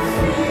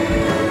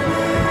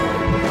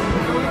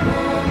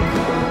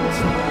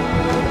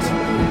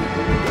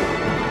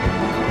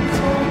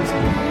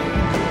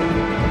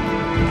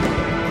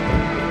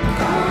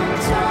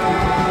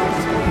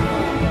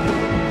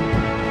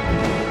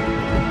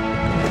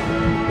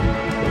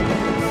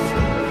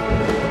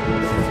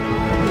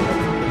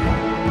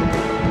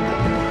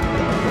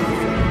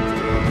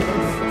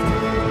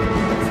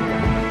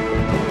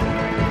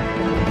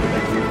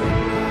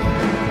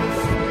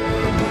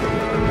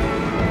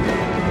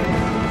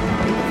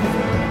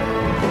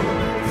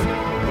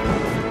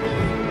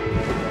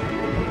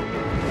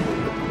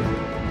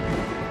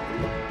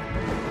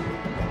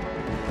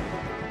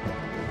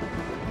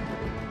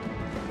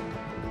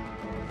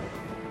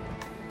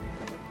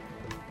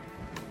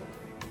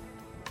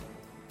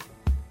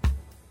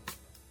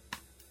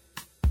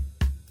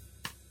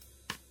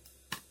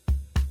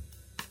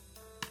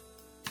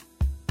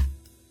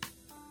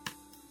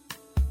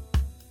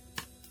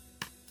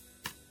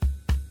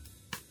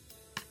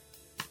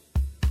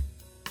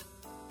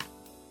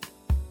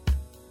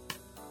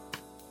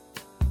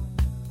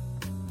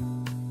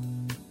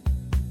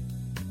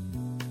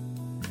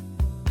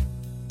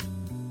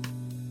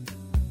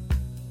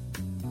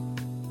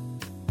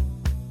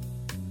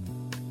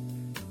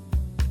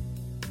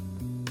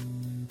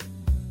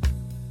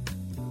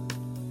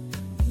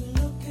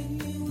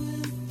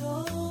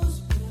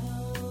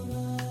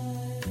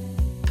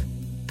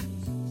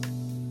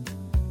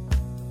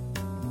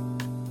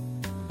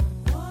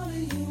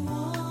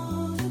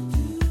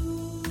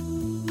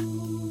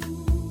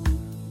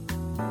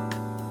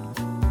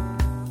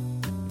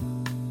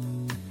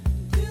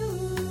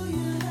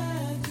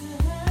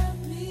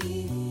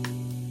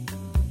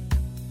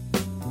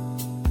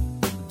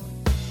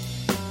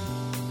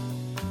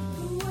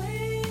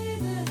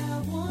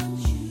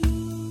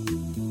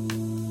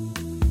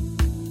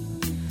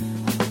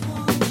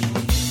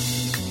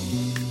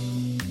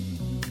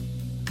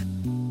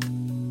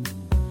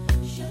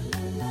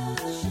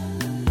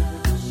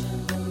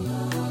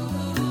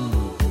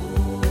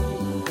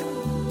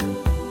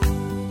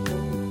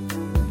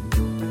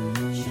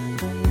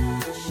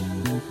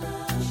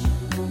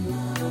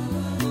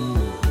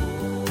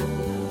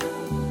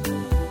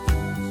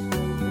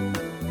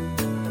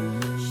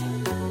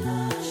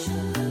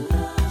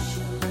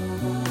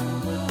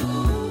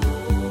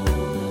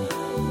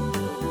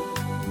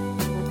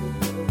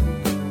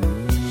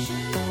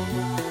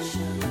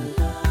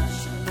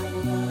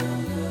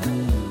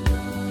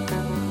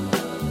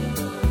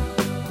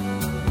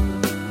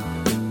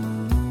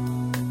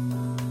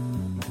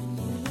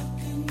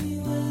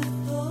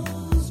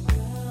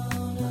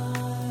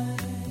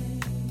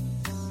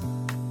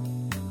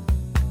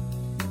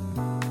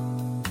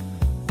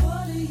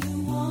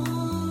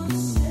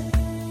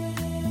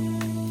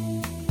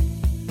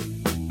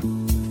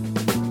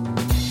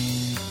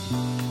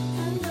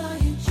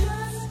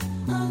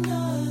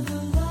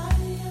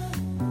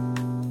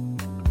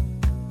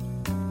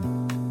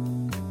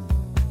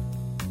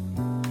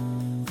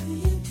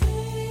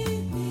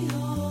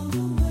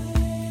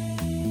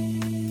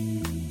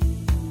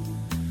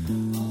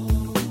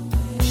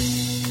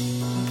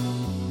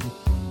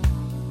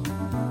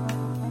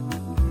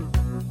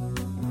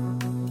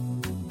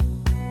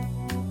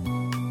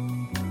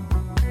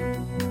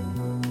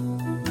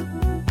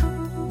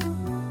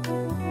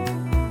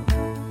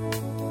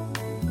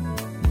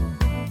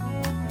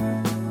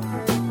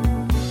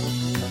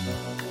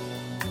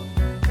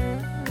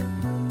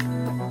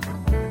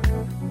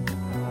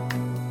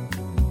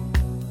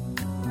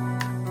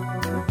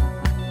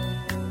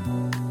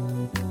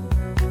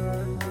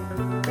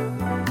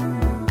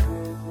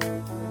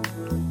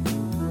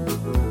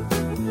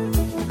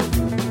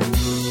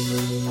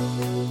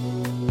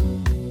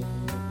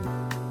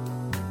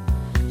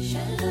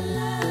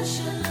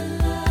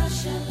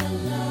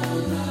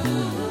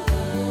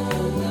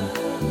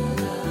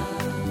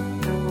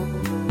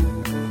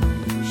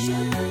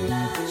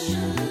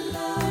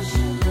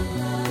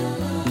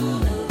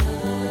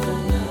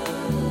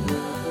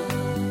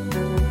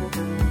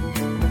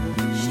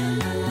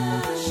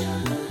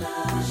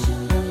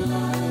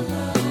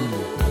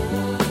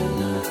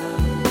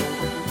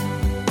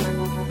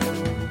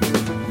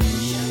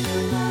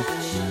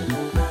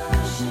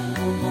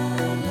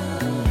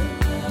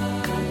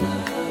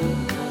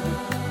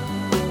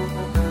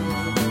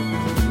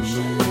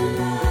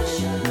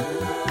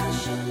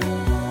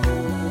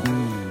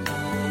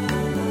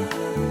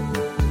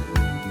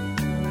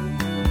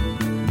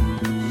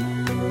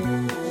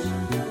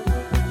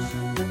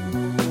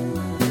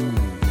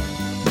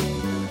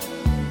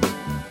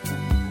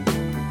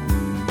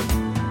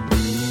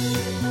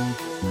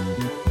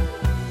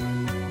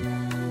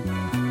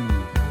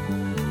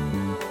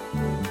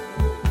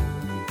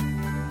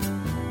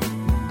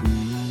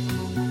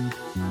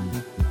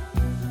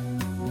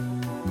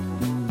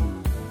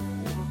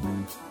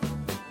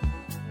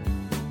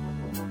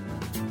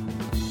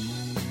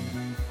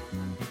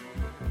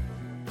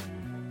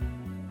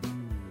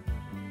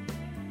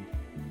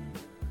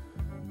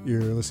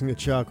You're listening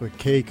to Chocolate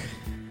Cake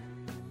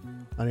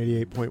on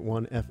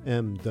 88.1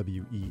 FM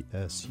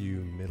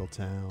WESU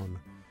Middletown.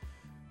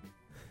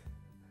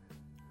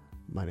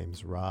 My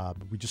name's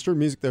Rob. We just heard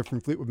music there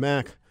from Fleetwood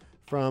Mac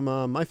from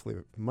my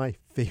favorite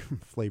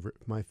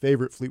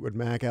Fleetwood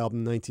Mac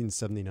album,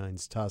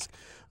 1979's Tusk,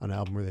 an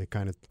album where they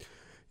kind of,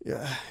 it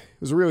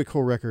was a really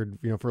cool record,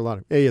 for a lot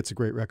of, it's a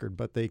great record,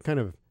 but they kind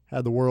of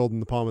had the world in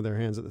the palm of their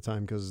hands at the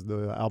time because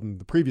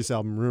the previous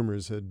album,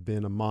 Rumors, had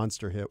been a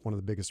monster hit, one of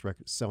the biggest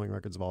selling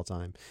records of all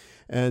time.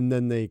 And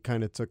then they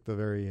kind of took the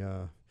very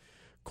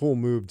cool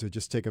move to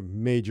just take a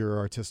major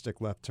artistic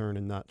left turn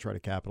and not try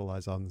to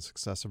capitalize on the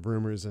success of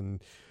Rumors,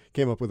 and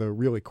came up with a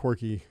really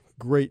quirky,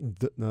 great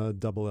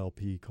double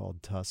LP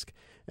called Tusk.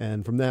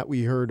 And from that,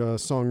 we heard a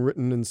song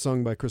written and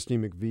sung by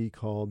Christine McVie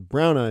called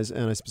Brown Eyes.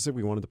 And I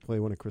specifically wanted to play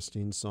one of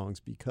Christine's songs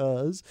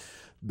because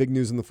big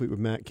news in the Fleetwood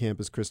Mac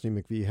camp is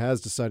Christine McVie has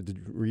decided to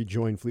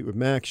rejoin Fleetwood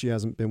Mac. She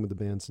hasn't been with the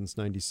band since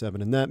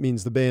 '97. And that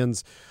means the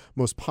band's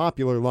most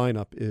popular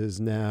lineup is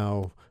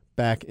now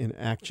back in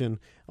action.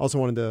 I also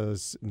wanted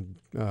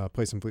to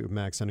play some Fleetwood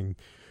Mac, sending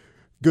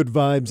good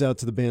vibes out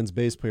to the band's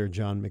bass player,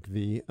 John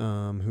McVie,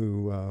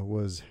 who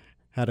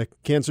had a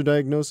cancer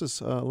diagnosis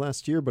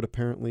last year, but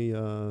apparently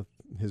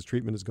his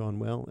treatment has gone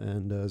well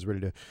and is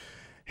ready to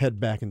head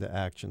back into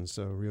action.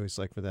 So really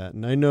psyched for that.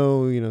 And I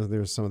know,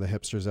 there's some of the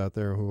hipsters out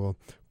there who will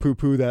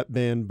poo-poo that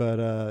band, but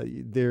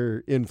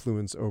their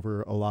influence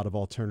over a lot of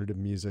alternative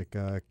music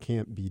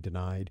can't be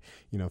denied.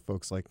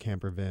 Folks like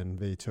Camper Van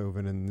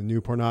Beethoven and the New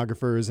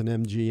Pornographers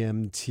and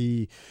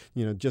MGMT,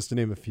 just to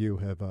name a few,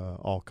 have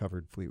all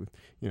covered Fleetwood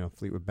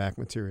Mac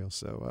material.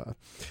 So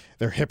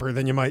they're hipper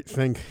than you might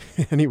think.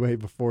 Anyway,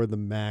 before the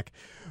Mac,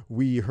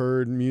 we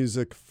heard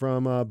music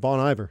from Bon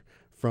Iver,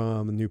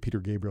 from a new Peter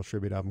Gabriel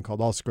tribute album called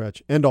I'll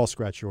Scratch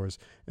Yours,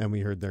 and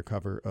we heard their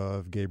cover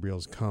of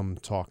Gabriel's Come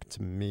Talk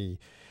to Me.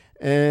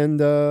 And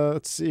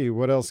let's see,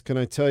 what else can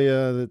I tell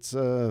you? That's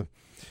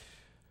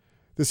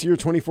this year,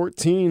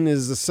 2014,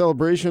 is the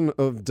celebration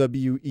of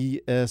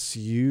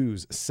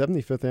WESU's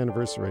 75th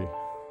anniversary.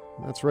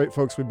 That's right,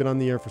 folks, we've been on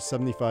the air for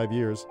 75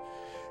 years.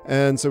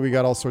 And so we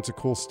got all sorts of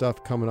cool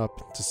stuff coming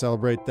up to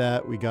celebrate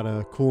that. We got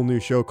a cool new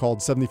show called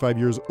 75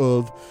 Years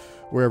Of,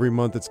 where every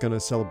month it's going to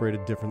celebrate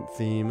a different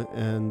theme.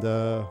 And,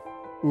 I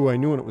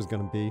knew when it was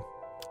going to be.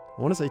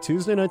 I want to say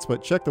Tuesday nights,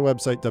 but check the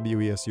website,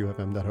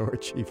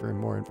 wesufm.org, for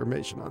more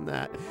information on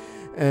that.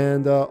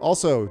 And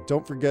also,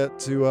 don't forget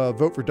to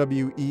vote for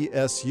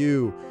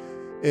WESU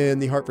in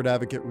the Hartford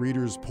Advocate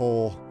Readers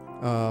Poll.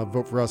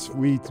 Vote for us.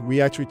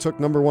 We actually took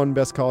 #1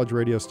 best college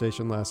radio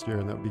station last year,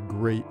 and that would be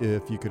great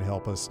if you could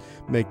help us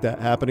make that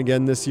happen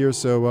again this year.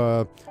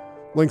 So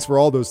links for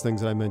all those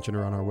things that I mentioned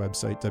are on our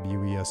website,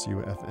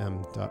 wesufm.org.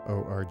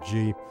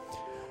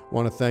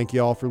 Want to thank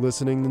you all for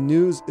listening. The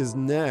news is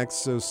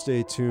next, so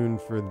stay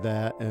tuned for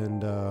that.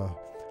 And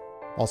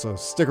also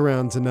stick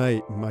around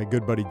tonight. My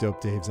good buddy Dope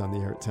Dave's on the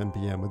air at 10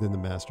 p.m. within the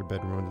master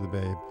bedroom under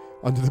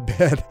the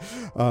bed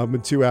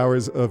with 2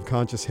 hours of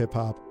conscious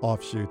hip-hop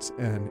offshoots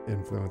and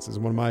influences.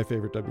 One of my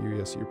favorite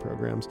WESU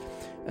programs.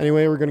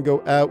 Anyway, we're going to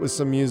go out with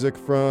some music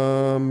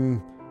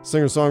from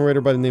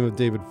singer-songwriter by the name of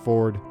David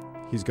Ford.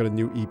 He's got a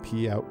new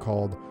EP out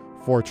called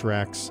 4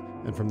 Tracks.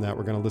 And from that,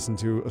 we're going to listen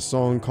to a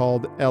song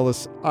called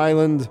Ellis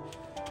Island.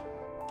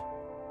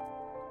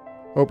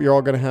 Hope you're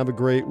all going to have a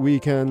great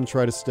weekend.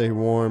 Try to stay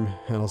warm.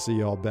 And I'll see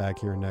you all back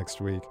here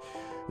next week.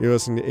 You're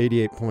listening to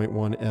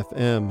 88.1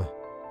 FM,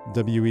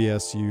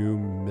 WESU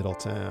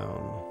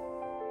Middletown.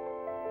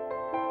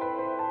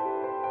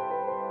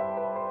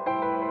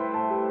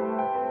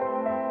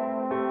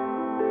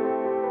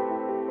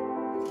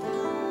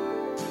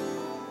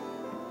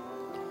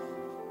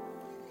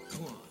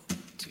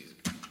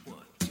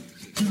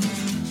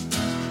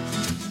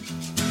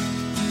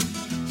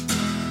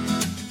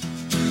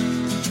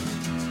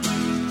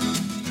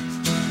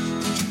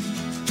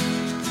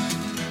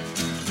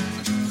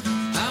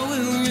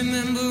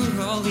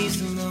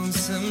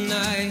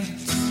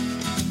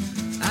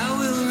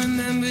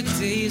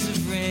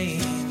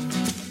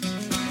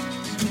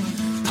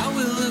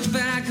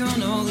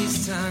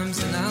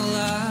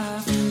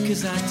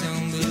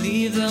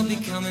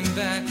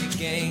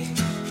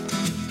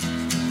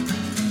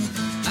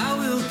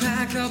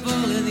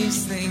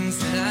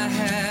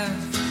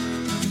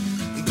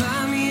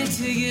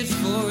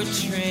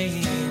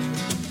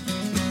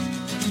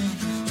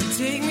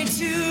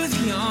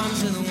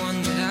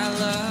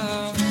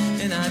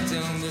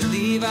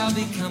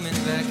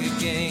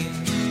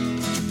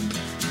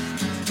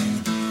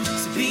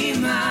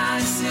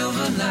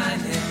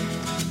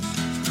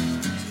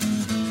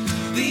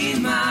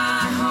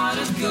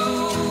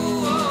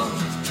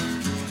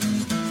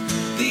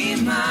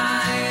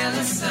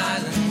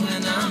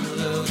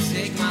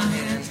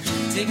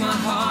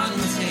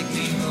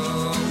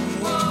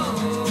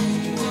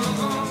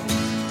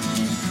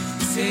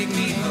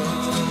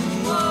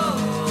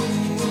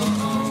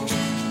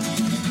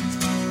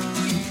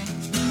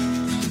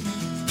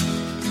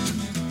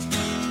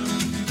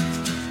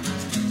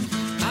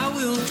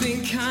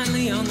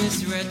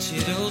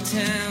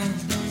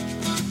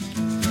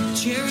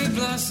 cherry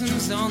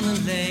blossoms on the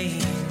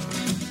lane.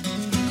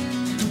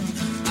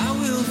 I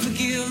will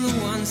forgive the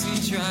ones who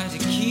try to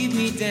keep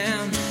me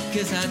down,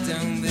 'cause I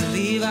don't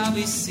believe I'll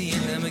be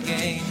seeing them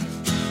again.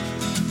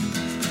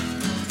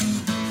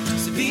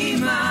 So be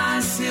my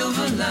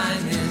silver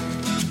lining,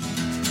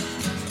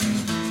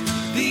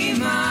 be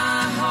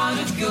my heart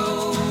of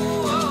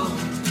gold,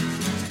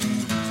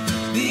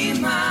 be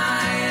my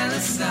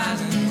Ellis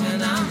Island when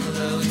I'm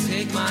low.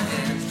 Take my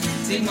hand,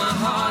 take my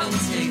heart and